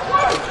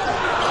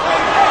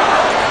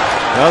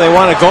 Well, they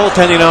want a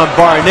goaltending on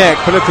Barnett.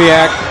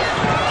 Quinnipiac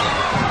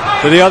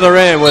to the other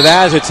end with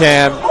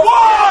Azatam.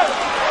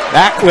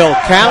 That will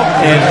count,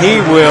 and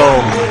he will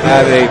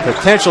have a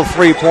potential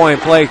three-point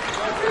play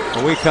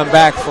when we come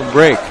back from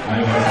break.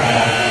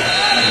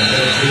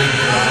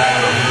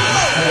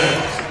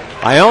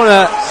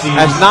 Iona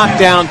has knocked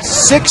down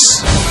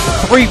 6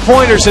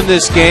 three-pointers in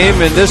this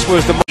game, and this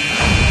was the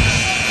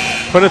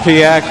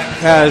Quinnipiac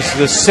has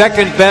the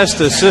second best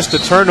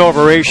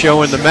assist-to-turnover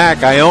ratio in the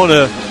MAC.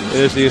 Iona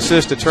is the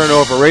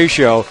assist-to-turnover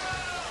ratio.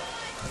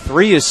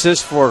 3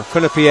 assists for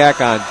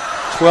Quinnipiac on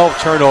 12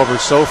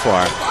 turnovers so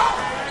far.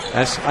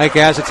 That's Ike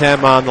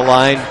Azatam on the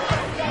line,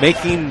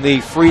 making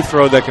the free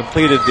throw that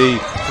completed the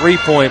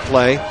three-point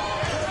play.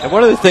 And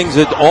one of the things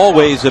that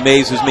always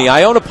amazes me,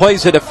 Iona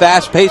plays at a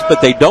fast pace, but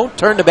they don't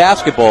turn the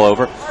basketball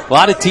over. A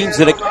lot of teams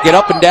that get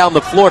up and down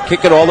the floor,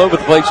 kick it all over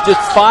the place.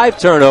 Just 5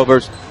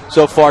 turnovers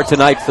so far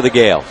tonight for the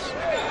Gales.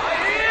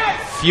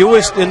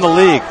 Fewest in the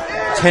league,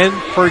 10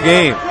 per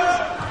game.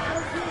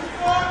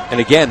 And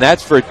again,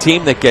 that's for a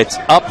team that gets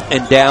up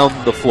and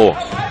down the floor.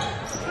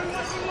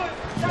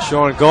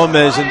 Sean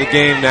Gomez in the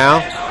game now.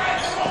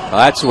 Well,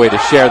 that's the way to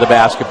share the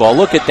basketball.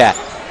 Look at that.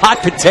 Hot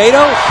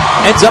potato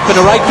ends up in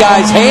the right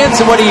guy's hands,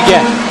 and what do you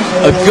get?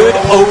 A good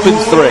open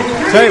three.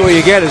 I'll tell you what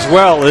you get as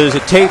well is a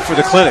tape for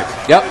the clinic.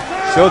 Yep.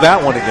 Show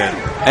that one again.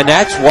 And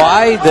that's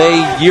why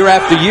they, year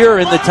after year,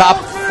 in the top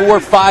 4 or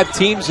 5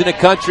 teams in the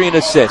country in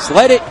assists.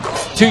 Led it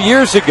 2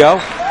 years ago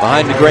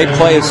behind the great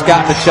play of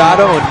Scott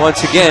Machado, and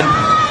once again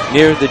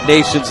near the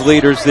nation's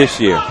leaders this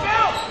year.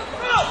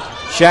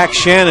 Shaq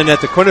Shannon at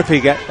the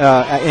Quinnipiac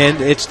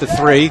end. It's the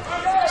 3.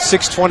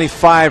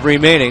 6:25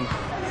 remaining.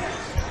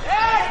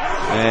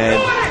 And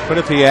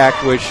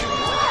Quinnipiac, which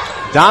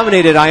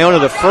dominated Iona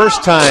the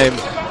first time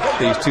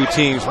these two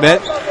teams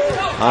met,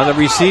 on the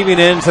receiving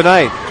end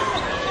tonight.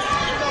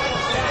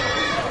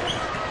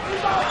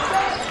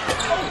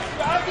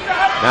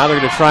 Now they're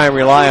going to try and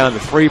rely on the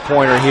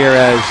three-pointer here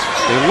as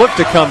they look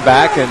to come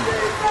back, and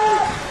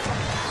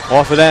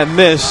off of that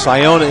miss,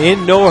 Iona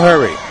in no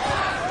hurry.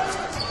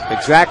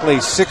 Exactly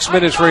 6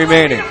 minutes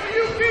remaining.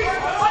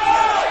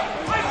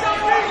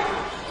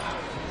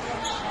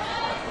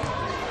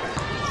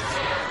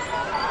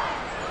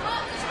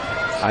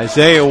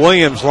 Isaiah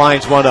Williams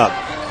lines one up.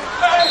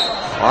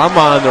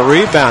 Armand the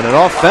rebound, an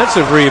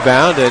offensive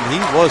rebound, and he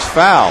was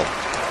fouled.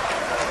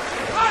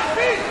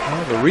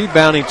 Well, the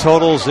rebounding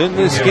totals in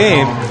this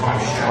game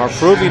are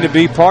proving to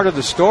be part of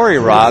the story,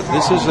 Rob.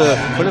 This is a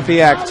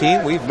Quinnipiac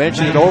team. We've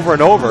mentioned it over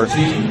and over,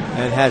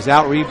 and has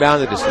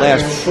out-rebounded its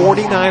last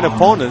 49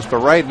 opponents. But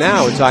right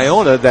now, it's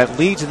Iona that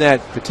leads in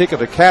that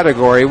particular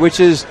category, which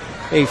is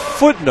a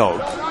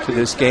footnote to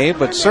this game,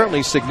 but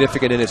certainly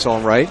significant in its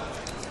own right.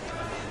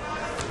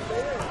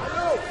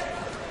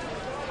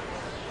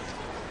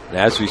 And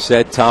as we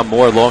said, Tom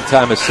Moore,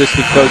 longtime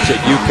assistant coach at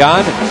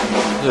UConn,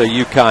 the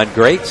UConn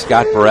great.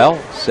 Scott Burrell,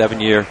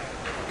 7-year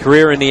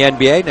career in the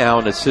NBA, now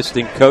an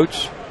assistant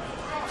coach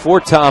for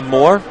Tom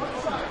Moore.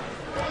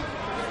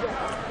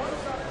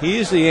 He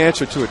is the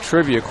answer to a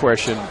trivia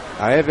question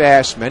I have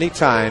asked many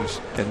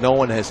times and no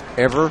one has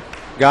ever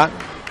gotten.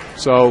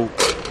 So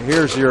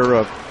here's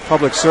your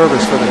public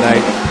service for the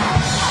night.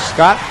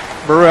 Scott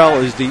Burrell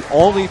is the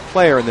only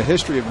player in the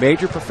history of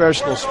major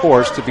professional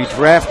sports to be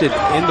drafted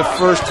in the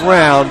first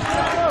round,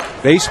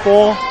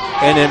 baseball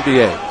and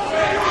NBA.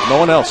 No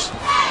one else.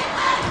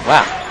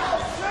 Wow.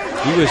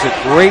 He was a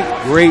great,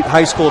 great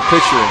high school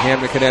pitcher in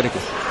Hamden,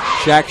 Connecticut.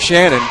 Shaq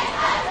Shannon.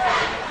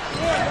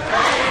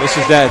 This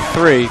is that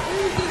three.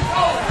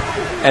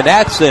 And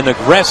that's an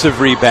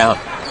aggressive rebound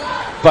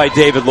by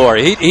David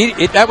Laurie.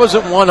 That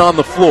wasn't one on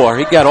the floor.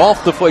 He got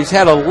off the floor. He's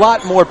had a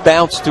lot more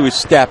bounce to his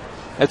step.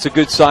 That's a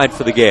good sign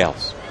for the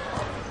Gales.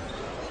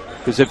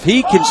 Because if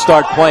he can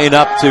start playing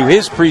up to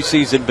his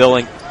preseason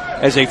billing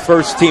as a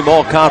first-team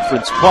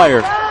all-conference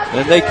player,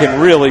 then they can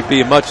really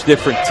be a much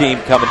different team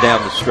coming down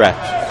the stretch.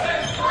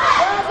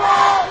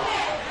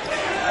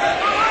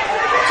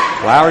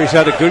 Lowry's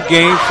had a good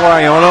game for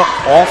Iona,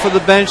 off of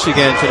the bench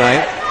again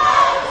tonight.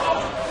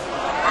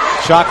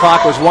 Shot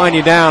clock was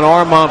winding down.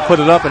 Armand put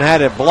it up and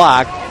had it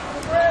blocked.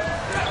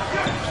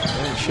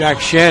 And Shaq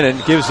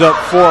Shannon gives up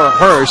for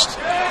Hurst.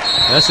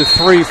 That's a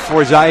three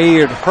for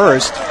Zaire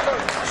Hurst.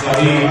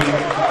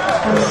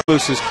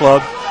 Luce's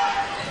club.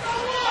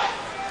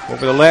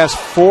 Over the last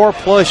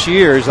 4+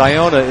 years,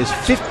 Iona is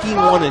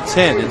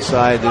 51-10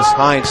 inside this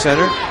Heinz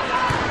Center.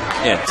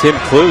 Yeah, Tim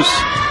Cluse,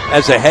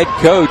 as a head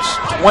coach,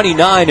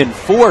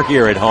 29-4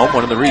 here at home.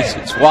 One of the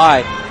reasons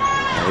why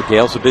the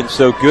Gales have been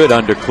so good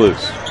under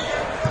Cluse.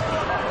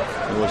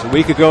 It was a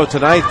week ago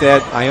tonight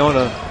that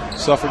Iona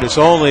suffered its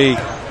only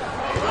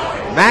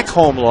MAC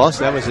home loss.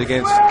 That was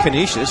against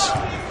Canisius.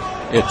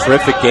 A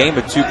terrific game,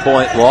 a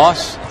 2-point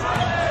loss.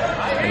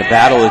 And a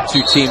battle of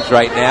two teams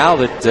right now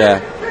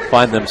that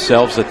find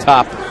themselves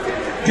atop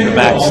the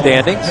MAC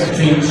standings.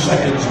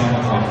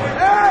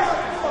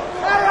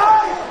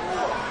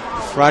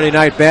 Friday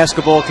night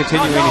basketball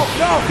continuing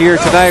here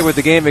tonight with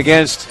the game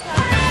against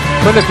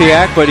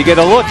Quinnipiac. But you get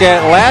a look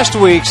at last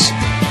week's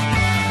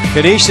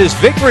Canisius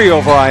victory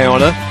over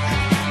Iona.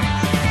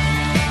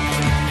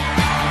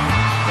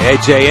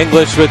 A.J.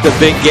 English with the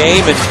big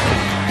game, and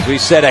as we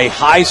said, a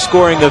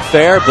high-scoring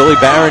affair. Billy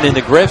Barron in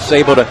the Griffs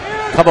able to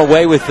come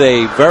away with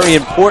a very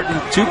important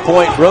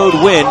 2-point road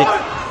win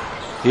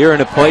here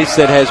in a place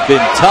that has been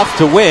tough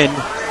to win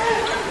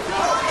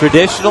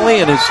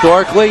traditionally and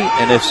historically,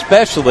 and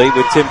especially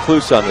with Tim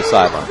Cluse on the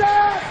sideline.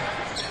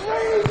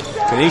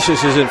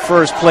 Canisius is in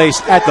first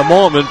place at the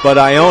moment, but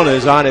Iona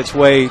is on its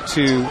way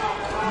to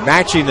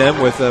matching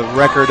them with a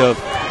record of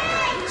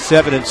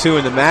 7-2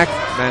 in the MAC.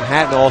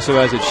 Manhattan also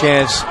has a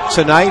chance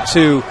tonight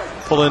to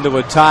pull into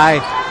a tie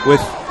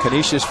with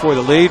Canisius for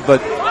the lead, but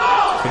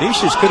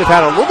Canisius could have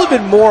had a little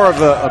bit more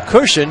of a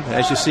cushion,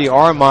 as you see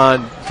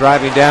Armand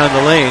driving down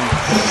the lane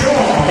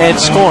and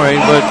scoring,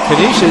 but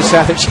Canisius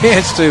had a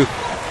chance to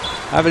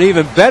have an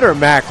even better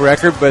MAC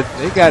record, but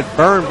they got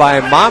burned by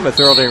Monmouth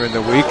earlier in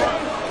the week.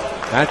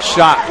 That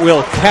shot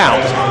will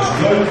count.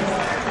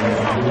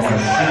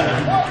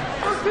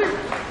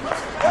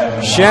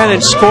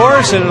 Shannon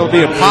scores, and it'll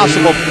be a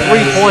possible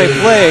 3-point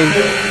play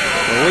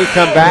when we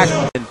come back,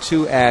 and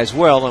 2 as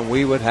well, and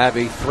we would have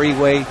a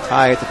 3-way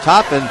tie at the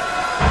top. And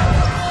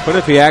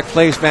Quinnipiac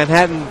plays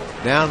Manhattan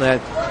down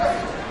at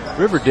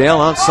Riverdale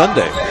on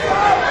Sunday.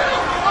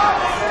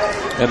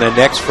 And then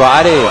next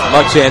Friday, a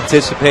much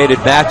anticipated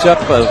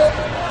matchup of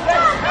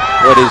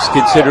what is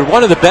considered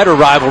one of the better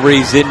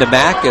rivalries in the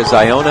MAC, as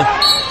Iona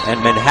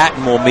and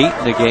Manhattan will meet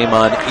in a game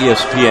on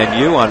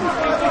ESPNU on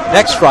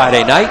next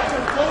Friday night.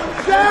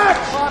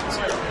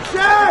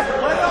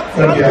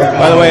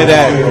 By the way,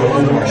 that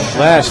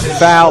last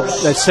foul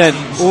that sent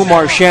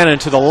Umar Shannon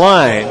to the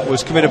line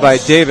was committed by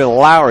David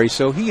Lowry,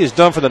 so he is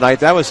done for the night.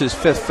 That was his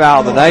 5th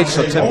foul of the night,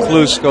 so Tim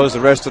Cluse goes the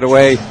rest of the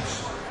way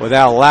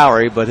without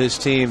Lowry, but his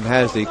team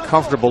has the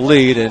comfortable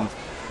lead, and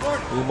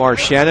Umar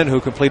Shannon, who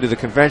completed the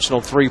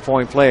conventional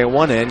 3-point play at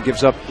one end,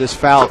 gives up this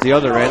foul at the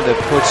other end that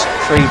puts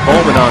Trey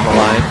Bowman on the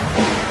line.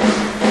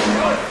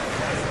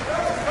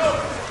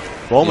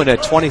 Bowman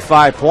had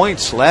 25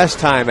 points last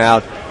time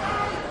out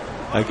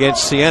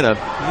against Siena.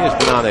 He has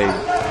been on a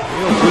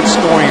real good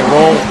scoring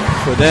roll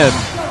for them.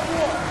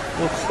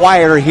 A little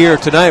quieter here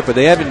tonight, but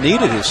they haven't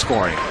needed his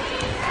scoring.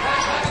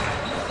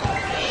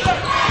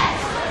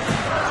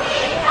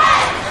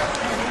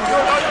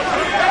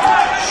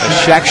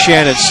 Shaq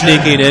Shannon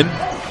sneaking in.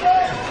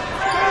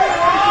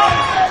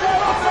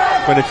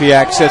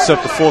 Quinnipiac sets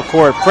up the full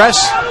court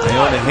press.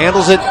 Iona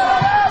handles it.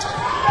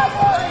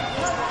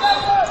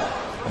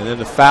 And then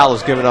the foul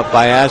is given up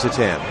by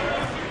Azotam.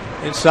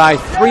 Inside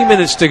 3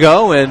 minutes to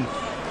go, and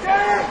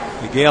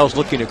the Gales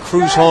looking to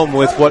cruise home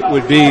with what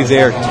would be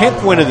their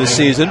 10th win of the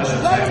season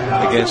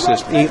against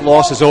just 8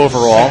 losses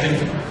overall.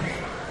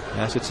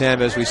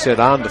 Azotam, as we said,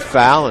 on the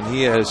foul, and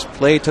he has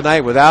played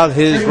tonight without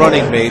his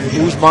running mate,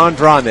 Ousmane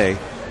Drame,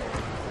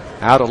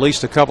 out at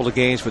least a couple of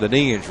games with a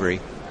knee injury.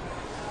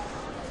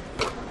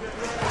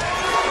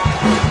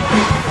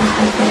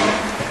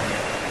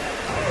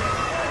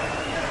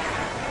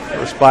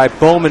 First by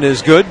Bowman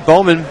is good.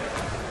 Bowman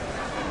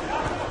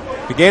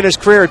began his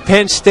career at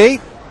Penn State,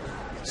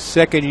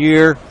 second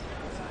year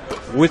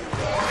with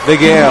the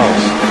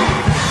Gales.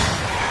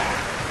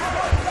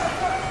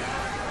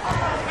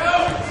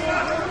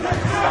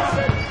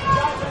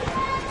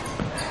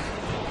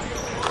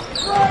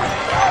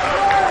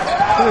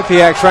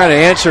 Quinnipiac trying to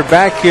answer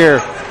back here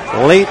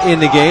late in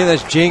the game.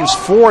 That's James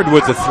Ford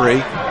with the 3.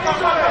 So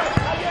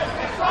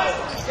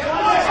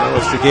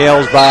it's the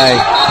Gales by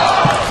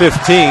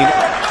 15.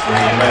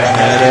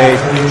 And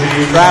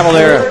a travel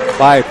there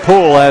by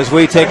Poole as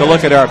we take a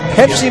look at our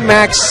Pepsi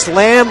Max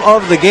Slam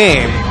of the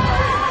game.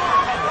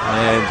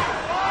 And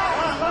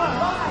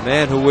the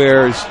man who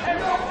wears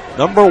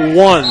number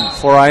 1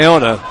 for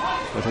Iona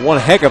with one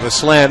heck of a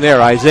slam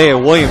there, Isaiah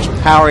Williams,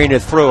 powering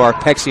it through our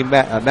Pepsi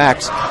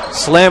Max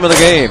Slam of the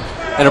game.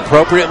 And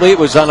appropriately, it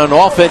was on an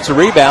offensive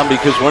rebound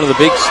because one of the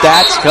big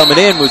stats coming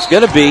in was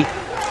going to be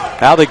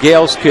how the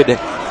Gales could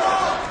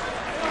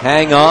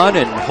hang on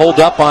and hold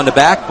up on the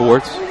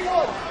backboards.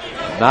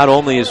 Not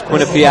only is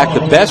Quinnipiac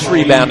the best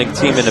rebounding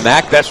team in the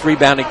MAC, best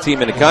rebounding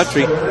team in the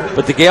country,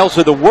 but the Gales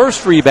are the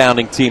worst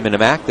rebounding team in the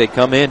MAC. They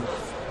come in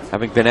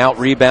having been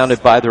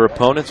out-rebounded by their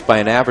opponents by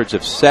an average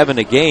of 7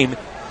 a game.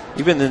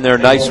 Even in their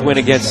nice win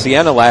against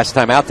Siena last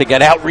time out, they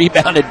got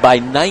out-rebounded by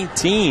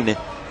 19.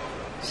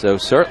 So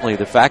certainly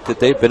the fact that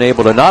they've been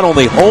able to not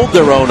only hold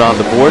their own on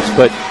the boards,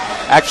 but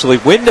actually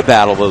win the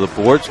battle of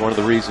the boards, one of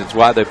the reasons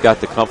why they've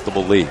got the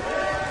comfortable lead.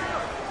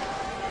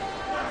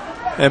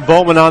 And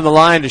Bowman on the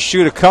line to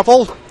shoot a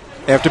couple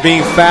after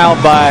being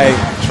fouled by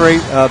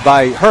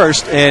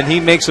Hurst, and he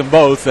makes them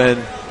both.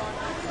 And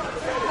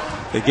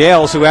the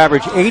Gales, who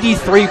average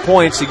 83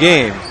 points a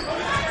game,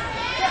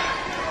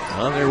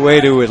 on their way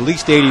to at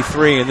least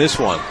 83 in this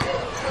one.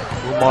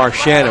 Umar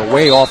Shannon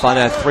way off on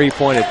that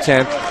 3-point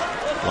attempt.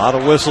 A lot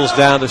of whistles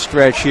down the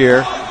stretch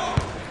here.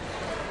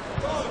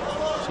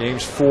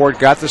 James Ford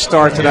got the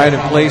start tonight in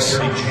place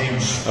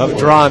of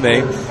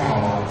Drame.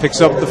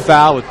 Picks up the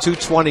foul with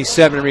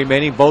 2:27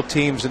 remaining. Both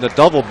teams in the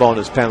double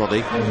bonus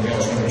penalty.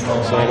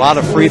 So a lot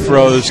of free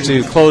throws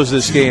to close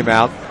this game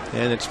out.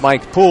 And it's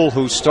Mike Poole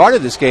who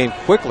started this game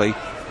quickly.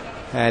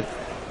 Had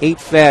 8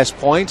 fast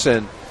points.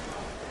 And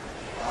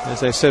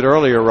as I said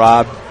earlier,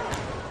 Rob,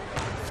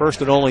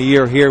 first and only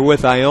year here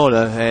with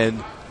Iona. And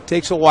it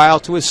takes a while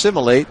to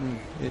assimilate. And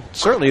it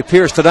certainly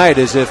appears tonight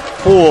as if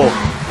Poole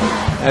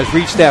has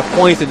reached that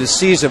point in the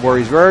season where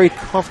he's very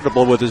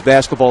comfortable with his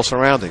basketball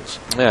surroundings.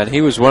 Yeah, and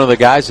he was one of the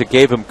guys that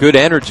gave him good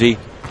energy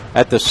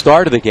at the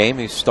start of the game.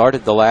 He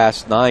started the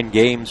last 9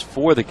 games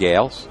for the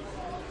Gales.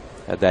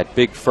 Had that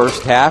big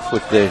first half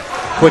with the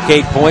quick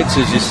 8 points,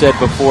 as you said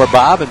before,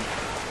 Bob, and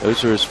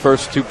those are his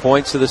first 2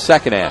 points of the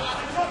second half.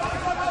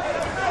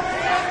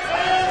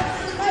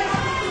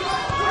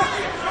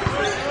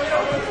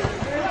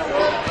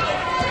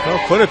 Well,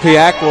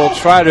 Quinnipiac will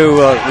try to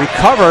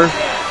recover,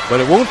 but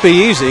it won't be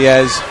easy,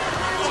 as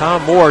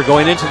Tom Moore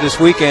going into this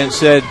weekend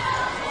said,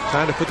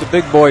 trying to put the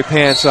big boy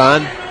pants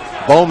on.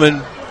 Bowman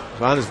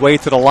is on his way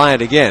to the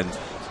line again,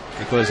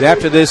 because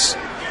after this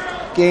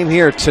game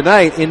here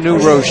tonight in New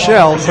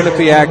Rochelle,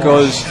 Quinnipiac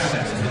goes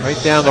right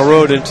down the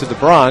road into the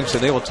Bronx,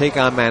 and they will take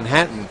on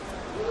Manhattan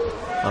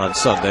on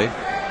Sunday.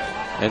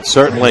 And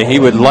certainly he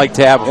would like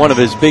to have one of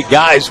his big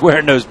guys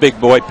wearing those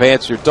big boy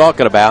pants you're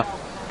talking about.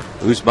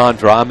 Ousmane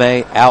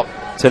Drame out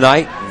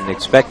tonight and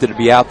expected to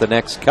be out the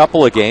next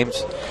couple of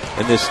games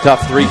in this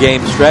tough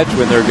 3-game stretch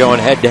when they're going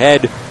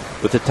head-to-head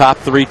with the top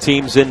 3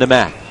 teams in the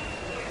MAC.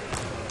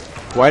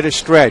 Quite a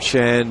stretch,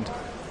 and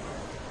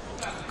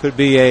could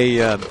be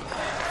a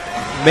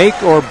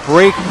make or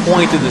break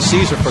point in the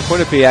season for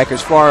Quinnipiac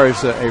as far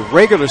as a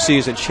regular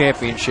season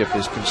championship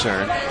is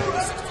concerned.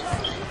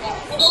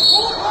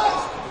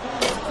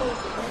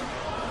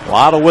 A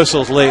lot of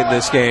whistles late in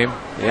this game.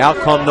 The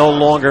outcome no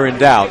longer in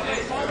doubt.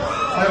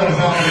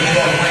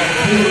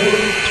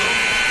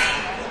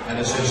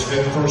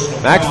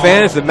 MAC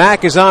fans, the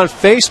MAC is on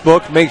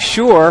Facebook. Make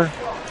sure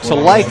to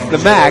like the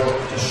MAC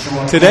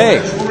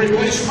today.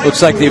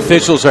 Looks like the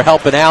officials are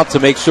helping out to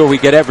make sure we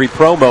get every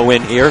promo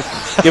in here,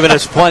 giving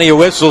us plenty of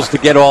whistles to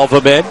get all of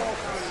them in.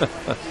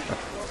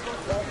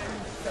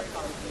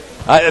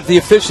 The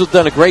officials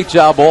done a great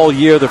job all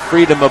year. The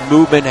freedom of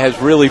movement has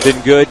really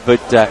been good,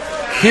 but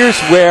here's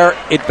where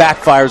it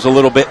backfires a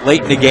little bit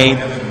late in the game,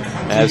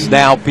 as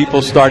now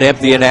people start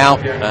emptying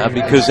out,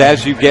 because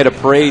as you get a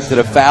parade to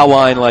the foul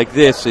line like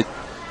this,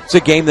 it's It's a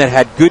game that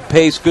had good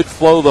pace, good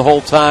flow the whole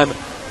time.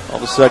 All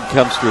of a sudden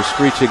comes to a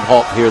screeching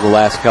halt here the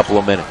last couple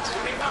of minutes.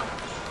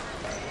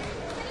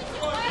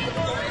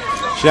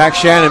 Jack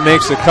Shannon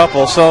makes a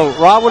couple. So,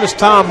 Rob, what does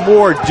Tom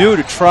Moore do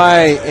to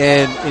try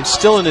and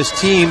instill in his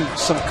team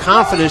some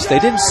confidence they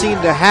didn't seem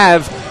to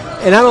have?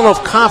 And I don't know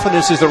if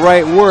confidence is the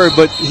right word,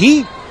 but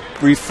he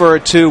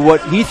referred to what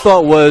he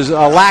thought was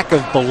a lack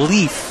of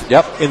belief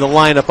in the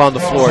lineup on the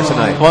floor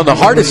tonight. Well, the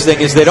hardest thing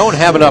is they don't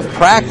have enough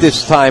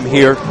practice time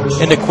here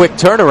in the quick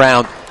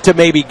turnaround to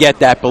maybe get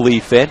that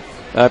belief in.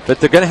 But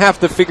they're going to have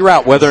to figure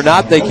out whether or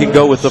not they can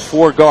go with the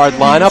 4-guard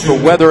lineup or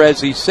whether,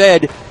 as he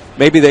said,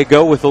 maybe they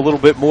go with a little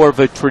bit more of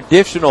a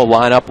traditional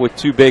lineup with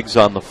 2 bigs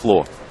on the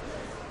floor.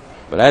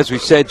 But as we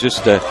said,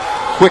 just a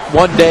quick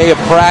 1 day of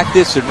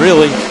practice and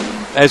really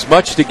as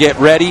much to get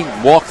ready,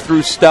 walk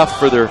through stuff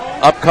for their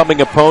upcoming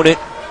opponent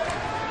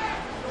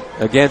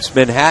against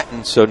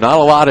Manhattan. So not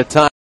a lot of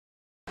time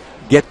to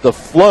get the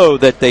flow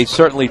that they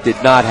certainly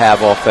did not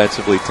have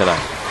offensively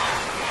tonight.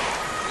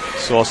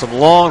 Saw some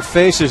long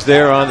faces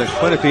there on the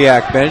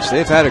Quinnipiac bench.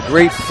 They've had a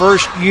great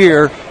first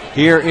year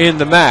here in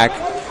the MAC.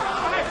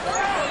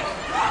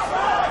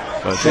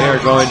 But they are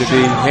going to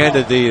be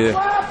handed the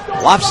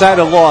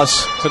lopsided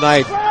loss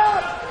tonight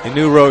in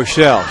New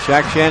Rochelle.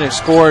 Shaq Shannon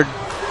scored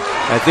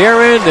at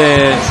their end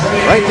and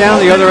right down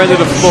the other end of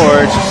the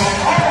floor.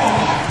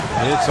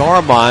 It's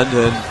Armand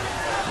and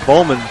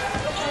Bowman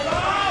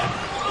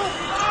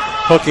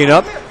hooking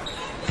up.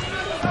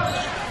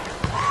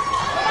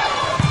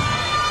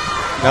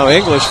 Now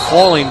English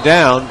falling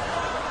down.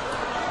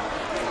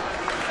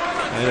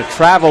 And a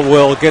travel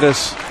will get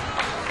us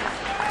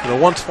to the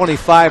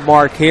 125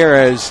 mark here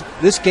as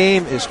this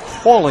game is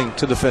crawling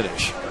to the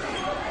finish.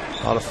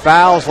 A lot of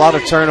fouls, a lot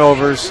of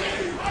turnovers,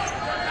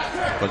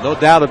 but no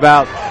doubt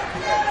about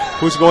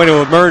who's going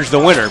to emerge the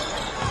winner.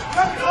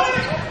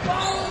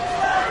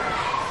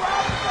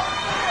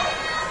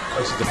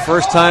 This is the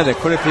first time that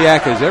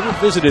Quinnipiac has ever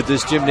visited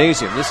this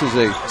gymnasium. This is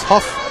a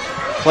tough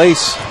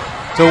place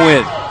to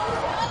win.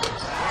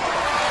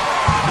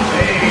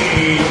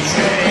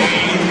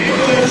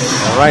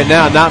 And right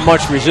now, not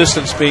much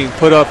resistance being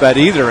put up at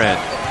either end.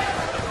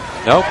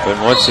 Nope,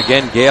 and once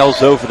again,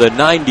 Gales over the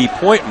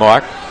 90-point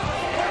mark.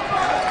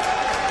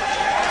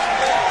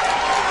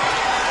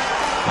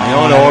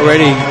 Iona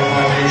already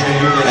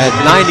at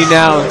 90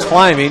 now and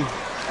climbing.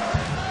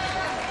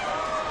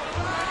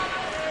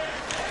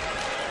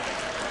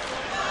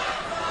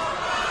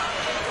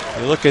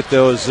 You look at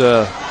those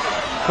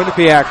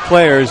Quinnipiac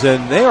players,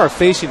 and they are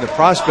facing the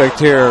prospect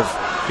here of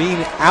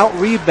being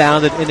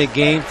out-rebounded in a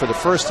game for the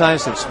first time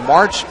since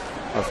March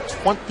of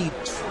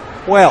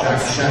 2012.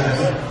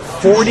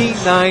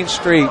 49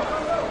 straight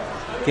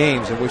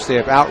games in which they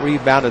have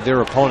out-rebounded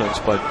their opponents,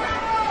 but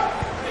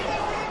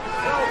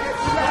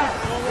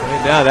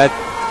right now that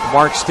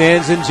mark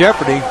stands in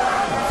jeopardy.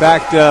 In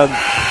fact,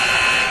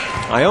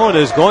 Iona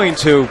is going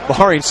to,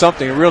 barring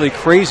something really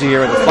crazy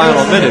here in the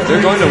final minute,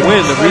 they're going to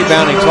win the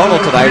rebounding total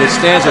tonight. It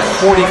stands at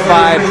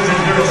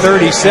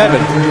 45-37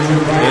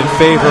 in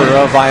favor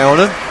of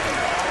Iona.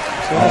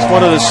 So that's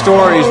one of the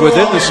stories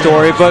within the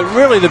story, but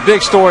really the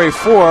big story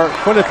for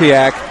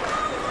Quinnipiac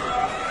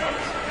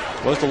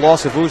was the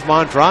loss of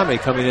Ousmane Dramé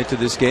coming into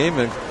this game,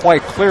 and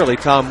quite clearly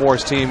Tom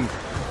Moore's team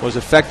was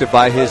affected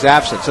by his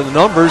absence. And the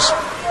numbers,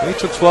 he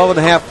took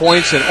 12.5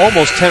 points and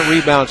almost 10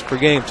 rebounds per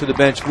game to the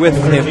bench with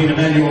him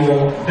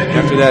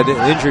after that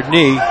injured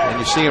knee, and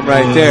you see him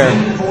right there.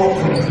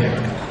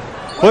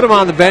 Put him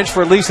on the bench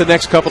for at least the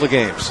next couple of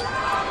games.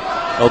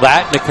 Well,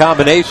 that and a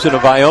combination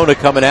of Iona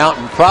coming out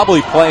and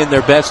probably playing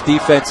their best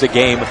defensive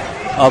game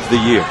of the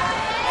year.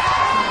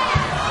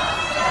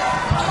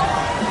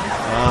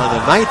 On the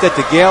night that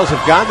the Gales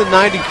have gotten to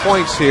 90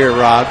 points here,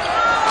 Rob,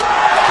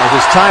 it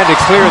is time to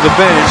clear the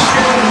bench.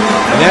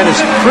 And that is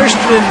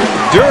Christian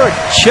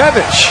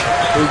Durachevich,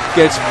 who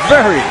gets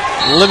very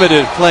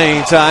limited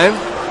playing time.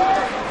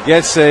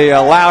 Gets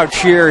a loud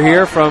cheer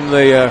here from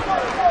the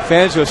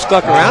fans who have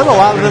stuck around. A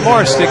lot of them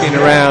are sticking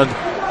around.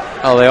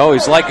 Oh, they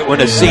always like it when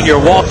a senior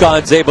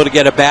walk-on's able to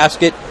get a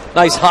basket.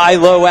 Nice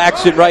high-low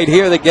action right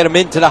here. They get him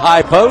into the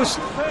high post.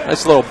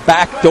 Nice little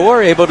back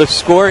door, able to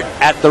score it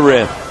at the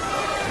rim.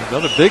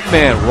 Another big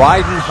man,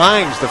 Ryden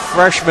Himes, the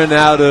freshman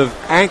out of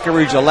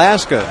Anchorage,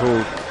 Alaska,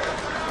 who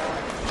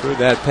threw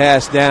that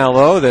pass down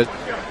low that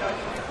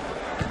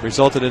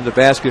resulted in the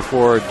basket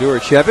for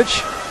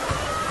Durachevich.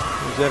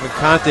 There's Evan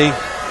Conte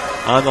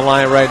on the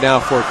line right now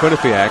for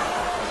Quinnipiac.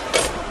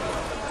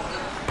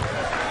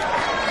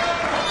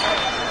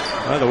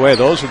 By the way,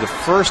 those are the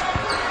first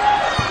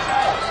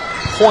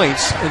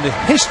points in the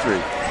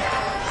history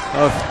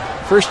of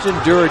Christian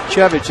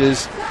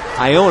Durachevich's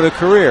Iona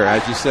career.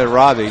 As you said,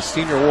 Robbie,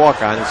 senior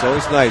walk-on. It's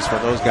always nice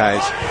when those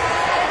guys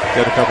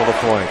get a couple of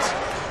points.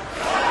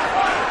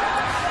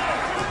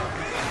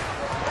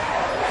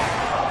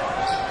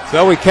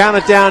 So we count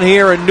it down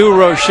here in New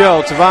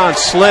Rochelle. Tavon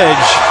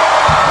Sledge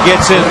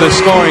gets in the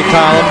scoring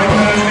column.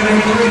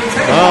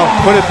 Well,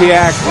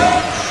 Quinnipiac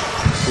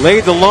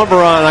laid the lumber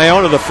on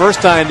Iona the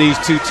first time these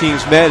two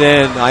teams met,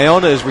 and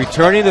Iona is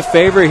returning the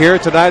favor here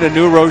tonight in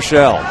New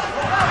Rochelle.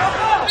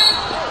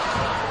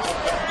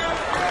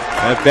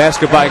 That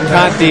basket by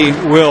Conti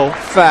will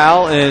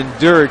foul, and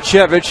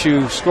Duricevic,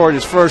 who scored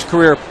his first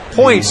career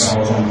points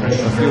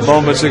a few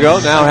moments ago,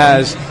 now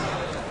has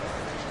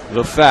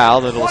the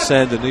foul that will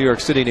send the New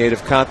York City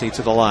native Conti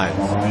to the line.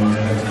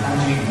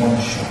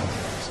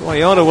 So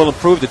Iona will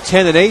improve to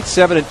 10-8,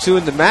 7-2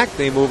 in the MAC.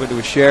 They move into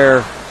a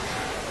share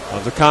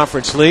of the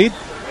conference lead.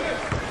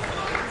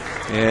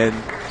 And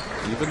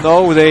even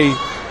though they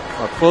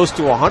are close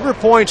to 100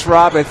 points,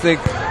 Rob, I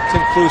think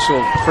Tim Kluse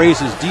will praise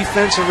his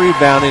defense and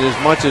rebounding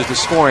as much as the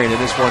scoring in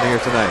this one here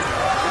tonight.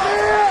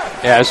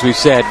 Yeah, as we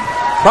said,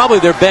 probably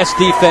their best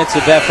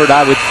defensive effort,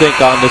 I would think,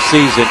 on the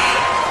season.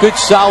 Good,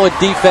 solid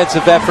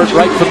defensive effort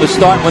right from the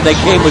start when they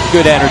came with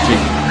good energy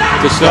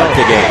to start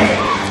the game.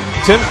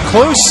 Tim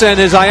Kluse and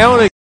his Iona